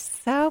are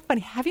so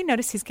funny. Have you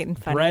noticed he's getting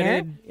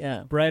funnier?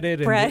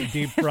 Breaded and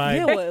deep fried.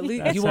 Yeah, well,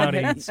 You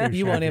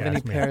won't have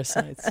any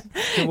parasites.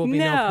 There will be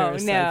no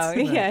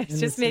parasites. Yeah, it's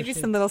just maybe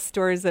some little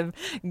stores of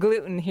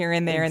gluten here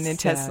and there in the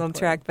intestinal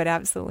tract, but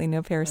absolutely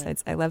no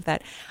parasites. Right. I love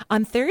that.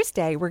 On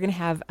Thursday, we're going to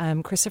have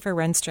Christopher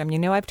Renstrom. You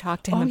know, I've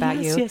talked to him about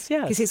you. Yes.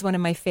 Because he's one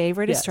of my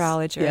favorite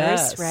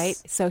astrologers,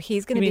 right? So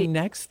he's going to be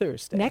next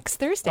Thursday. Next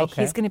Thursday,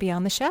 he's going to be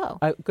on the show.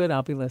 Good,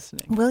 I'll be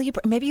listening. Will you?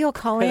 Maybe you'll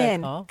call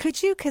in.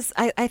 Could you? Because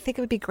I think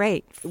it would be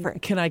great.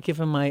 Can I give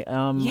him my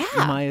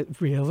my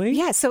really?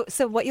 Yeah. So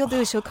what you'll do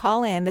is you'll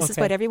call in. This is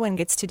what everyone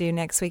gets to do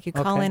next week. You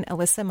call in.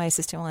 Alyssa, my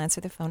assistant, will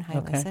answer the phone. Hi,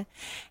 Alyssa.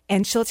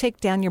 And she'll take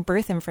down your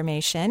birth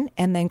information,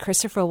 and then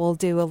Christopher will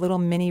do a little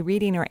mini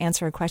reading or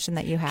answer a question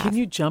that you have. Can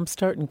you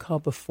jumpstart and call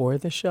before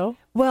the show?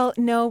 Well,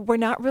 no, we're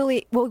not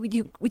really. Well,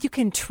 you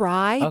can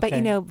try, but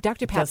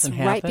Dr. Pat's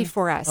right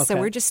before us, so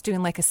we're just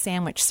doing like a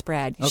sandwich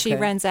spread. She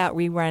runs out,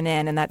 we run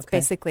in, and that's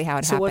basically how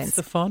it happens. So what's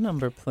the phone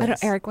number, please?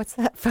 Eric, what's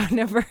that phone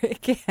number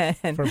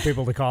again? For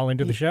people to call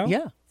into the show?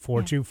 Yeah.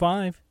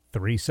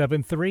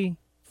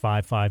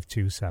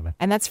 425-373-5527.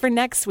 And that's for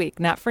next week,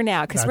 not for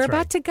now, because we're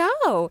about to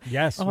go.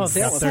 Yes, we've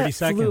got 30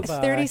 seconds.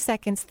 30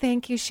 seconds.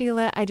 Thank you,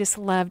 Sheila. I just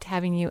loved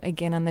having you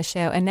again on the show.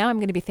 And now I'm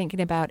going to be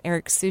thinking about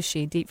Eric's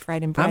sushi, deep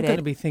fried and breaded. I'm going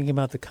to be thinking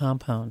about the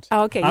compound.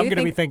 Oh, okay. I'm going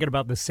to be thinking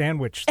about the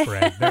sandwich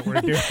spread that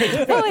we're doing.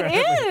 Well,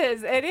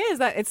 it is.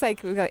 It's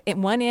like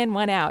one in,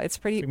 one out. It's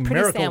pretty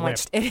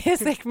sandwiched. It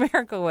is like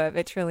Miracle Whip.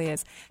 It truly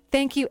is.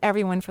 Thank you,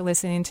 everyone, for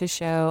listening to the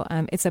show.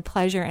 It's a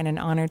pleasure and an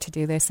honor to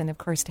do this. And, of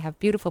course, to have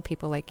beautiful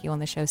people like you on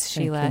the show,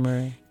 Sheila. Thank you,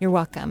 Marie. You're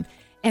welcome.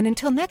 And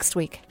until next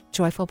week,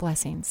 joyful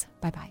blessings.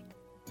 Bye-bye.